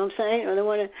 You know what I'm saying? Or they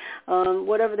want to,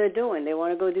 whatever they're doing, they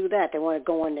want to go do that. They want to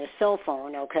go on their cell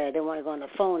phone, okay? They want to go on the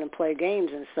phone and play games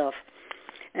and stuff.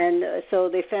 And so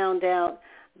they found out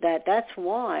that that's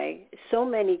why so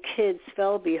many kids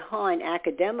fell behind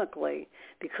academically,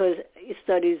 because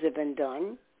studies have been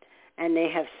done, and they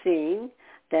have seen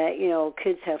that,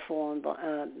 kids have fallen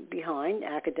behind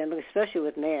academically, especially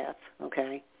with math,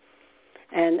 okay?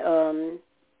 And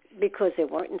because they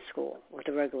weren't in school with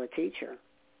a regular teacher.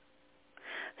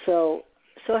 So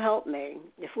help me,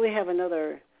 if we have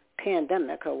another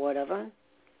pandemic or whatever,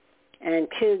 and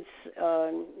kids,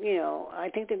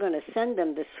 I think they're going to send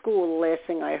them to school, the last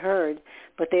thing I heard,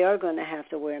 but they are going to have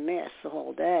to wear masks the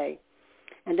whole day.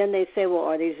 And then they say, well,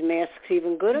 are these masks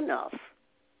even good enough?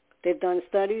 They've done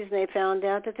studies, and they found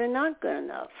out that they're not good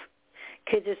enough.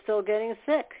 Kids are still getting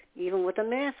sick, even with a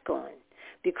mask on,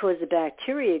 because the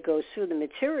bacteria goes through the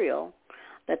material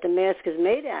that the mask is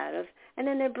made out of, and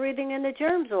then they're breathing in the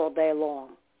germs all day long.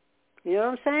 You know what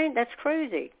I'm saying? That's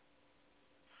crazy.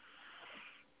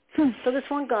 So this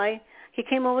one guy, he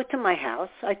came over to my house.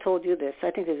 I told you this.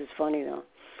 I think this is funny, though.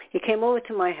 He came over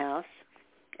to my house,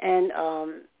 and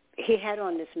he had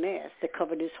on this mask that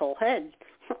covered his whole head,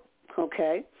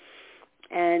 okay?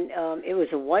 And it was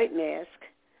a white mask,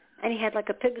 and he had like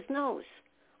a pig's nose.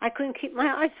 I couldn't keep my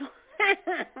eyes off.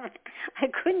 I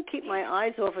couldn't keep my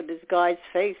eyes off of this guy's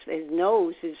face, his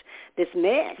nose, this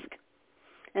mask.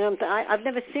 And I've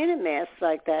never seen a mask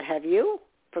like that. Have you,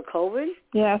 for COVID?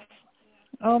 Yes.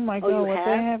 Oh, my God, what have?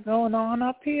 they have going on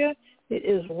up here, it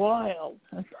is wild.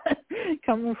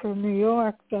 Coming from New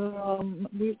York,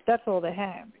 that's all they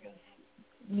have, because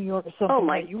New York is something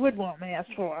that you would want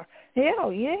masks for.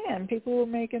 Hell, yeah, and people were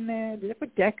making they were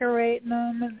decorating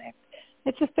them, and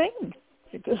it's a thing.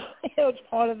 Because it's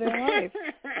part of their life.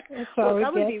 Well, I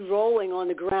would be rolling on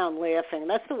the ground laughing.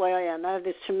 That's the way I am. I have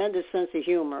this tremendous sense of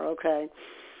humor, okay?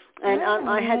 And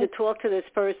I had to talk to this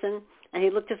person, and he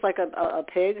looked just like a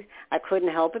pig. I couldn't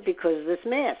help it because of this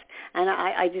mask. And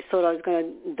I just thought I was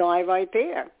going to die right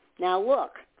there. Now,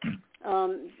 look,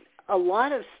 a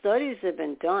lot of studies have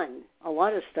been done, a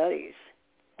lot of studies,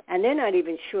 and they're not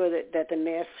even sure that the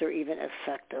masks are even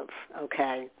effective,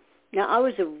 okay? Now, I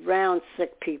was around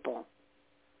sick people.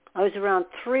 I was around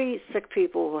 3 sick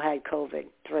people who had COVID,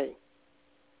 3.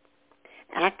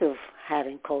 Active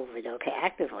having COVID, okay,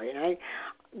 actively. And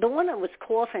the one that was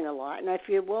coughing a lot, and I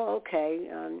feel, well, okay,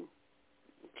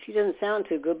 she doesn't sound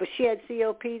too good, but she had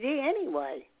COPD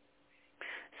anyway.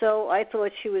 So I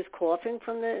thought she was coughing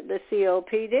from the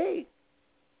COPD.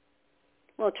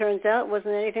 Well, it turns out it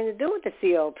wasn't anything to do with the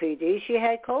COPD. She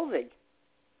had COVID.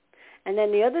 And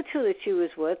then the other two that she was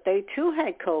with, they too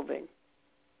had COVID.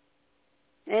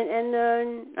 And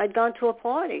I'd gone to a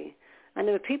party, and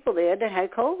there were people there that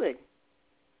had COVID.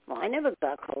 Well, I never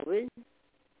got COVID.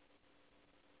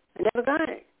 I never got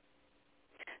it.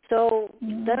 So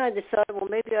then I decided, well,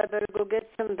 maybe I better go get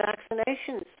some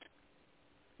vaccinations.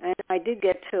 And I did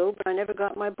get 2, but I never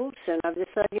got my boots in. I've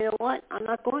decided, you know what, I'm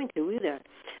not going to either.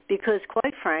 Because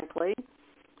quite frankly,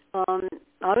 I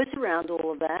was around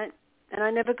all of that, and I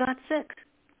never got sick.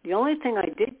 The only thing I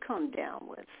did come down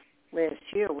with last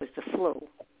year was the flu.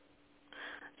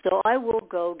 So I will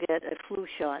go get a flu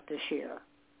shot this year,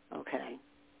 okay?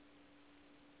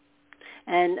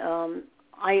 And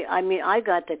I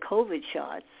got the COVID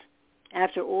shots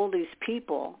after all these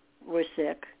people were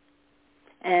sick,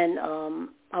 and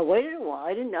I waited a while.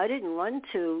 I didn't run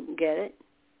to get it.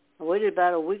 I waited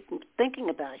about a week thinking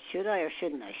about it. Should I or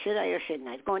shouldn't I? Should I or shouldn't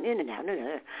I? Going in and out.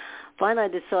 Finally, I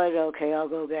decided, okay, I'll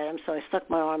go get him. So I stuck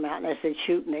my arm out and I said,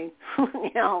 shoot me,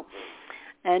 you know.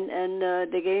 And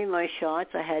they gave me my shots.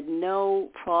 I had no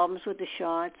problems with the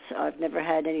shots. I've never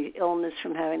had any illness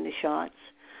from having the shots.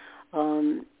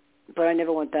 But I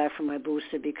never went back for my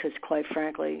booster because, quite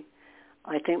frankly,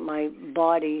 I think my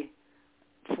body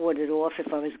fought it off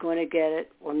if I was going to get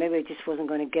it, or maybe I just wasn't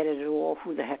going to get it at all.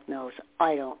 Who the heck knows?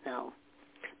 I don't know.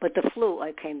 But the flu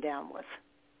I came down with.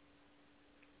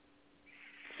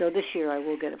 So this year I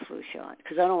will get a flu shot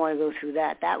because I don't want to go through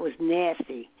that. That was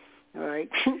nasty, all right?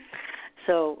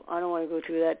 So I don't want to go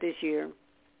through that this year.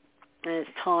 And it's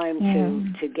time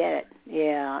to get it.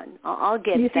 Yeah, I'll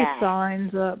get that. You see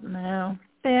signs up now.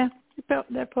 Yeah,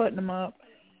 they're putting them up.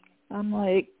 I'm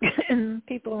like, and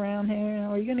people around here,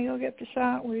 are you going to go get the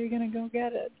shot? Where are you going to go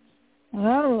get it? And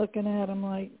I'm looking at them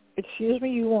like, excuse me,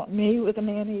 you want me with I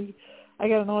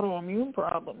got an autoimmune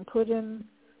problem, put in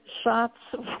shots,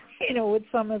 with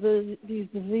some of these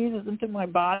diseases into my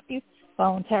body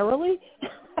voluntarily?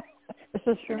 This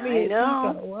is for me. It's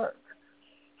not going to work.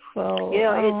 So,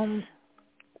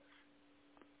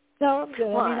 no, I'm good.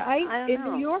 Well, I in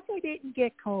New York, I didn't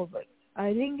get COVID.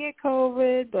 I didn't get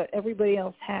COVID, but everybody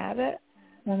else had it.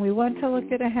 When we went to look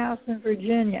at a house in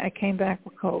Virginia, I came back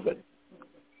with COVID. It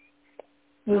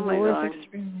was the worst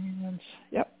experience.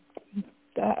 Yep.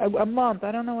 A month.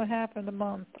 I don't know what happened a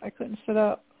month. I couldn't sit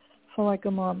up for like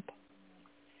a month.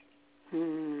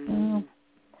 I'm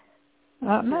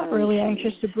not really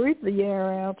anxious to breathe the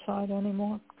air outside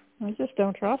anymore. I just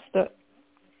don't trust it.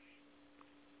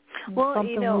 Well, a lot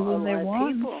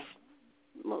of people.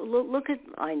 Look at,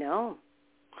 I know.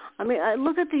 I mean,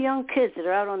 look at the young kids that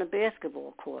are out on a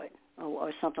basketball court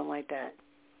or something like that.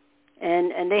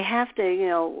 And they have to,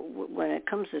 when it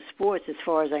comes to sports, as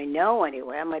far as I know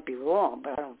anyway, I might be wrong,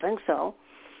 but I don't think so,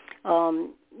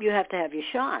 you have to have your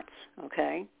shots,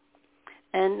 okay?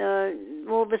 And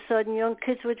all of a sudden young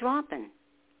kids were dropping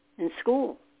in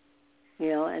school,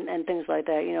 and things like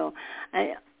that,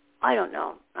 I don't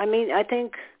know. I mean, I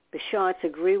think the shots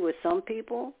agree with some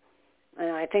people,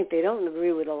 and I think they don't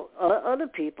agree with other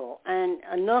people, and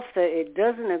enough that it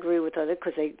doesn't agree with others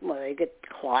because they get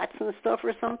clots and stuff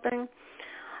or something,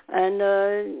 and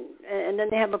then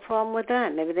they have a problem with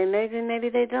that. Maybe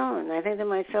they don't. And I think to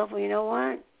myself, well, you know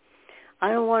what?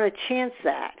 I don't want to chance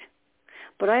that.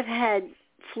 But I've had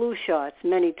flu shots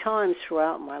many times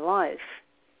throughout my life,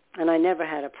 and I never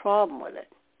had a problem with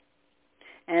it.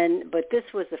 But this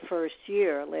was the first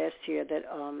year, last year, that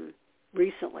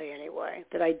recently anyway,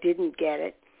 that I didn't get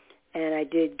it, and I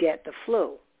did get the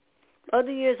flu.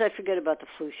 Other years I forget about the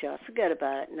flu shot, forget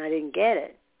about it, and I didn't get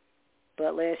it.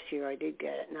 But last year I did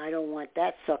get it, and I don't want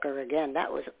that sucker again. That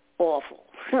was awful.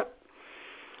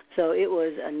 So it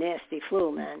was a nasty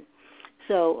flu, man.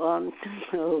 So,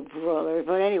 oh brother.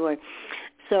 But anyway,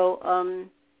 so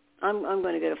I'm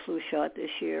going to get a flu shot this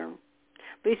year.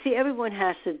 But you see, everyone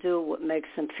has to do what makes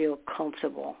them feel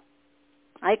comfortable.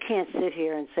 I can't sit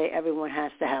here and say everyone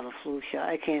has to have a flu shot.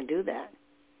 I can't do that.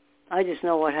 I just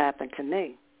know what happened to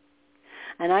me.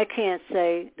 And I can't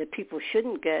say that people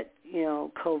shouldn't get,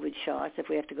 COVID shots if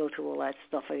we have to go through all that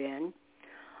stuff again.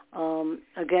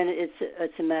 Again,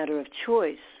 it's a matter of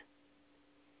choice.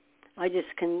 I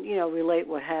just can, relate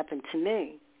what happened to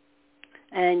me.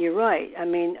 And you're right. I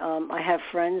mean, I have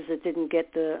friends that didn't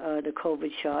get the COVID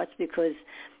shots because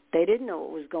they didn't know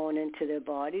what was going into their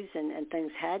bodies, and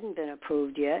things hadn't been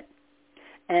approved yet.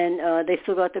 And they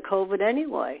still got the COVID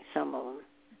anyway, some of them,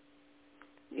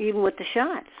 even with the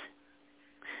shots.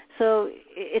 So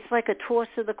it's like a toss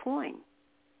of the coin.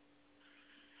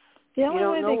 The only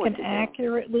way they can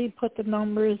accurately put the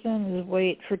numbers in is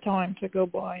wait for time to go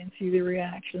by and see the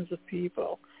reactions of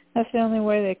people. That's the only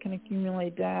way they can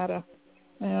accumulate data.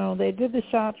 You know, they did the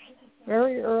shots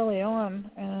very early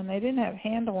on, and they didn't have a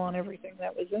handle on everything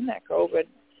that was in that COVID.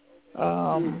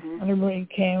 And everybody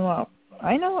came up.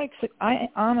 I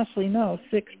honestly know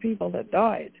 6 people that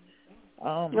died.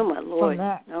 Oh my Lord! From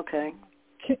that. Okay.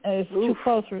 It's too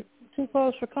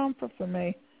close for comfort for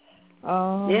me.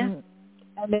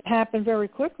 And it happened very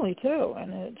quickly too,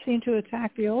 and it seemed to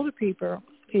attack the older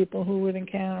people who would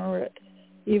encounter it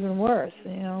even worse.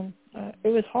 You know, it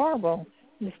was horrible.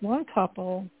 This one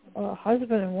couple,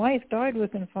 husband and wife, died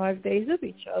within 5 days of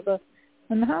each other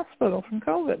in the hospital from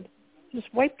COVID.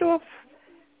 Just wiped off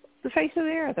the face of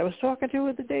the earth. I was talking to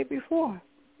her the day before,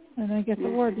 and I get the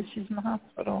word that she's in the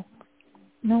hospital.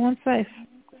 No one's safe.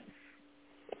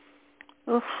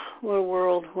 Oh, what a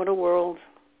world! What a world!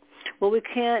 Well, we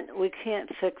can't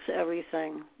fix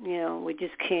everything. You know, we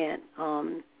just can't.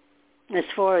 As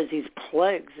far as these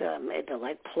plagues, they're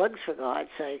like plagues for God's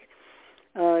sake,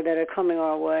 that are coming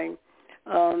our way.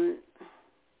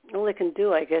 All they can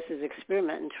do, I guess, is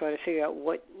experiment and try to figure out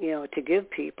what, you know, to give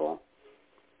people.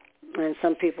 And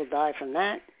some people die from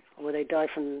that, or they die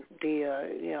from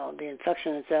the the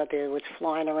infection that's out there, what's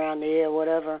flying around the air,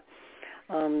 whatever,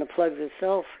 the plagues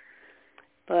itself.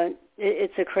 But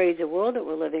it's a crazy world that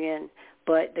we're living in.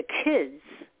 But the kids,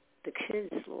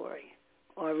 Lori,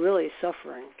 are really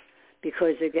suffering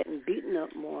because they're getting beaten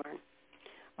up more.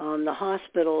 The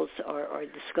hospitals are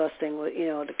disgusting. You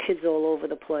know, the kids all over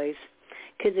the place.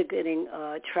 Kids are getting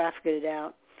trafficked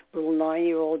out. Little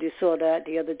 9-year-old, you saw that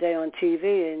the other day on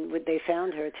TV, and they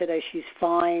found her today. She's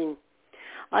fine.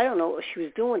 I don't know what she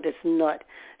was doing, this nut.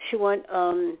 She went.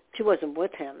 She wasn't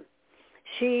with him.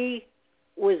 She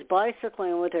was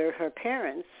bicycling with her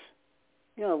parents.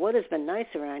 You know, weather's been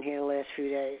nice around here the last few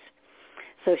days.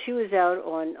 So she was out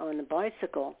on the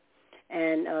bicycle,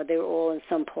 and they were all in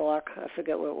some park. I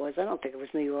forget where it was. I don't think it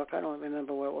was New York. I don't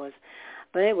remember where it was.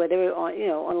 But anyway, they were on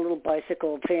a little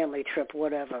bicycle family trip,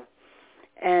 whatever.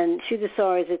 And she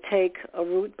decided to take a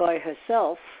route by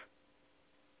herself,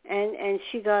 and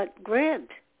she got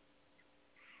grabbed.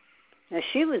 Now,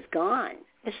 she was gone.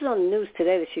 This is on the news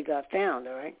today that she got found,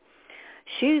 all right?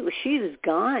 She was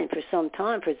gone for some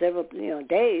time, for several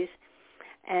days,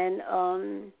 and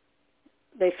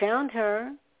they found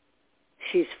her.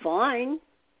 She's fine.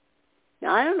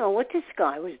 Now, I don't know what this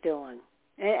guy was doing,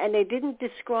 and they didn't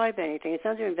describe anything. It's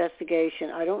under investigation.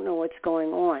 I don't know what's going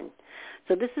on.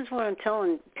 So this is what I'm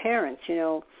telling parents,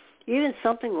 even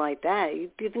something like that. You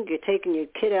think you're taking your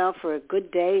kid out for a good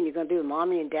day and you're going to be with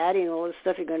mommy and daddy and all this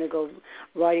stuff. You're going to go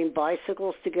riding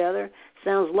bicycles together.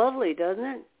 Sounds lovely, doesn't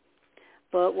it?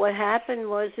 But what happened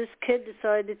was this kid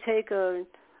decided to take a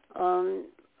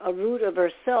route of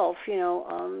herself,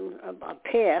 a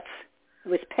path. It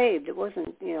was paved. It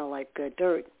wasn't, like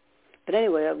dirt. But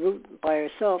anyway, a route by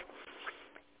herself.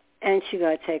 And she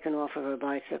got taken off of her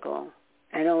bicycle.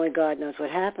 And only God knows what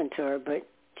happened to her, but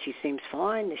she seems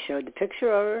fine. They showed the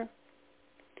picture of her.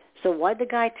 So why'd the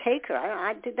guy take her?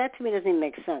 That to me doesn't even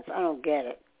make sense. I don't get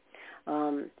it.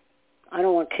 I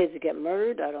don't want kids to get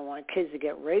murdered. I don't want kids to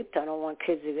get raped. I don't want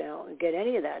kids to get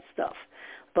any of that stuff.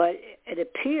 But it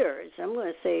appears, I'm going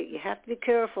to say you have to be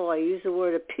careful. I use the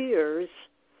word appears,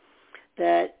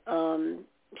 that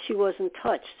she wasn't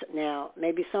touched. Now,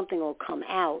 maybe something will come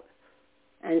out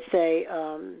and say,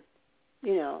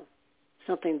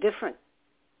 something different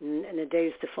in the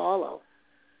days to follow.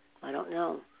 I don't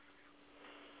know.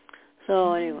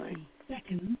 So anyway,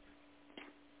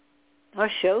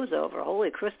 our show's over. Holy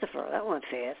Christopher, that went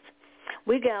fast.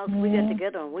 We gals, we get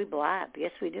together and we blab.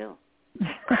 Yes, we do.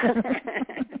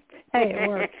 Hey, it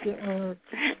works. A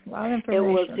lot of information. It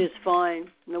worked just fine.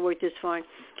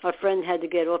 Our friend had to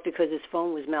get off because his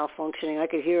phone was malfunctioning. I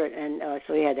could hear it, and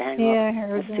so he had to hang up. Yeah, I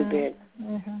heard That's too bad.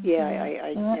 Mm-hmm.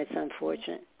 Yeah, that's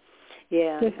unfortunate.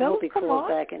 Yeah, Did I hope he Philip calls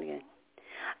back in again.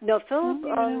 No, Philip,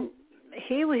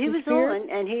 he was on,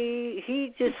 and he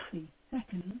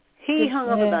hung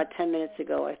up about 10 minutes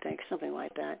ago, I think, something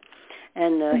like that.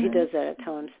 And he does that at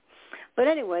times. But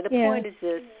anyway, the point is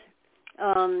this.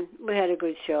 We had a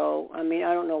good show. I mean,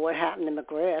 I don't know what happened to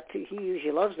McGrath. He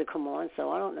usually loves to come on, so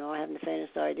I don't know. I haven't the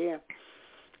faintest idea.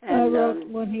 And, I wrote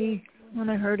when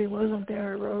I heard he wasn't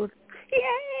there, I wrote,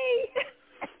 "Yay!"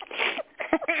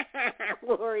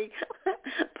 Lori.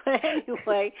 But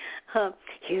anyway,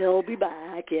 he'll be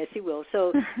back. Yes, he will.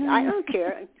 So I don't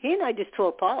care. He and I just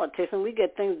talk politics, and we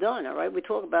get things done, all right? We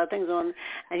talk about things and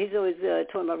he's always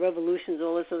talking about revolutions,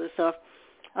 all this other stuff.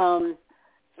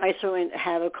 I certainly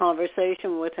have a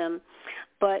conversation with him.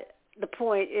 But the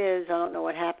point is, I don't know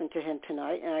what happened to him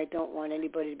tonight, and I don't want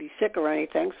anybody to be sick or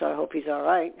anything, so I hope he's all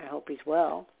right. I hope he's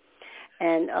well.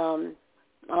 And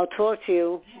I'll talk to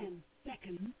you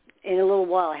in a little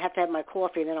while. I have to have my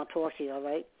coffee, and then I'll talk to you, all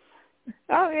right?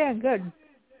 Oh, yeah, good.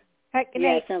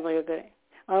 Yeah, it sounds like a good.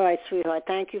 All right, sweetheart.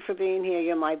 Thank you for being here.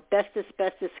 You're my bestest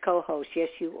co-host. Yes,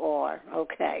 you are.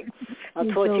 Okay. I'll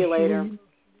talk to you later.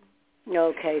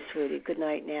 Okay, sweetie. Good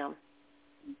night now.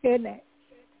 Good night.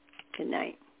 Good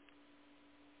night.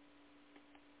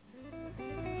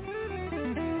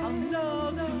 I'll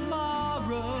know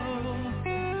tomorrow,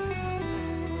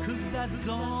 'cause that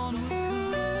dawn will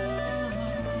come.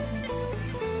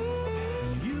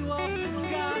 You are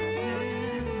forgotten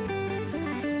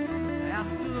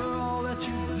after all that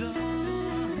you've done.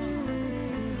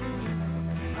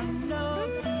 I know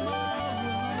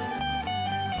tomorrow,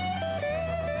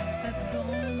 that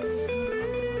dawn will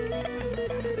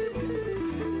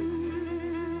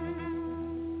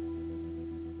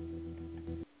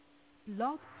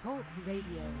Blog Talk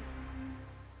Radio.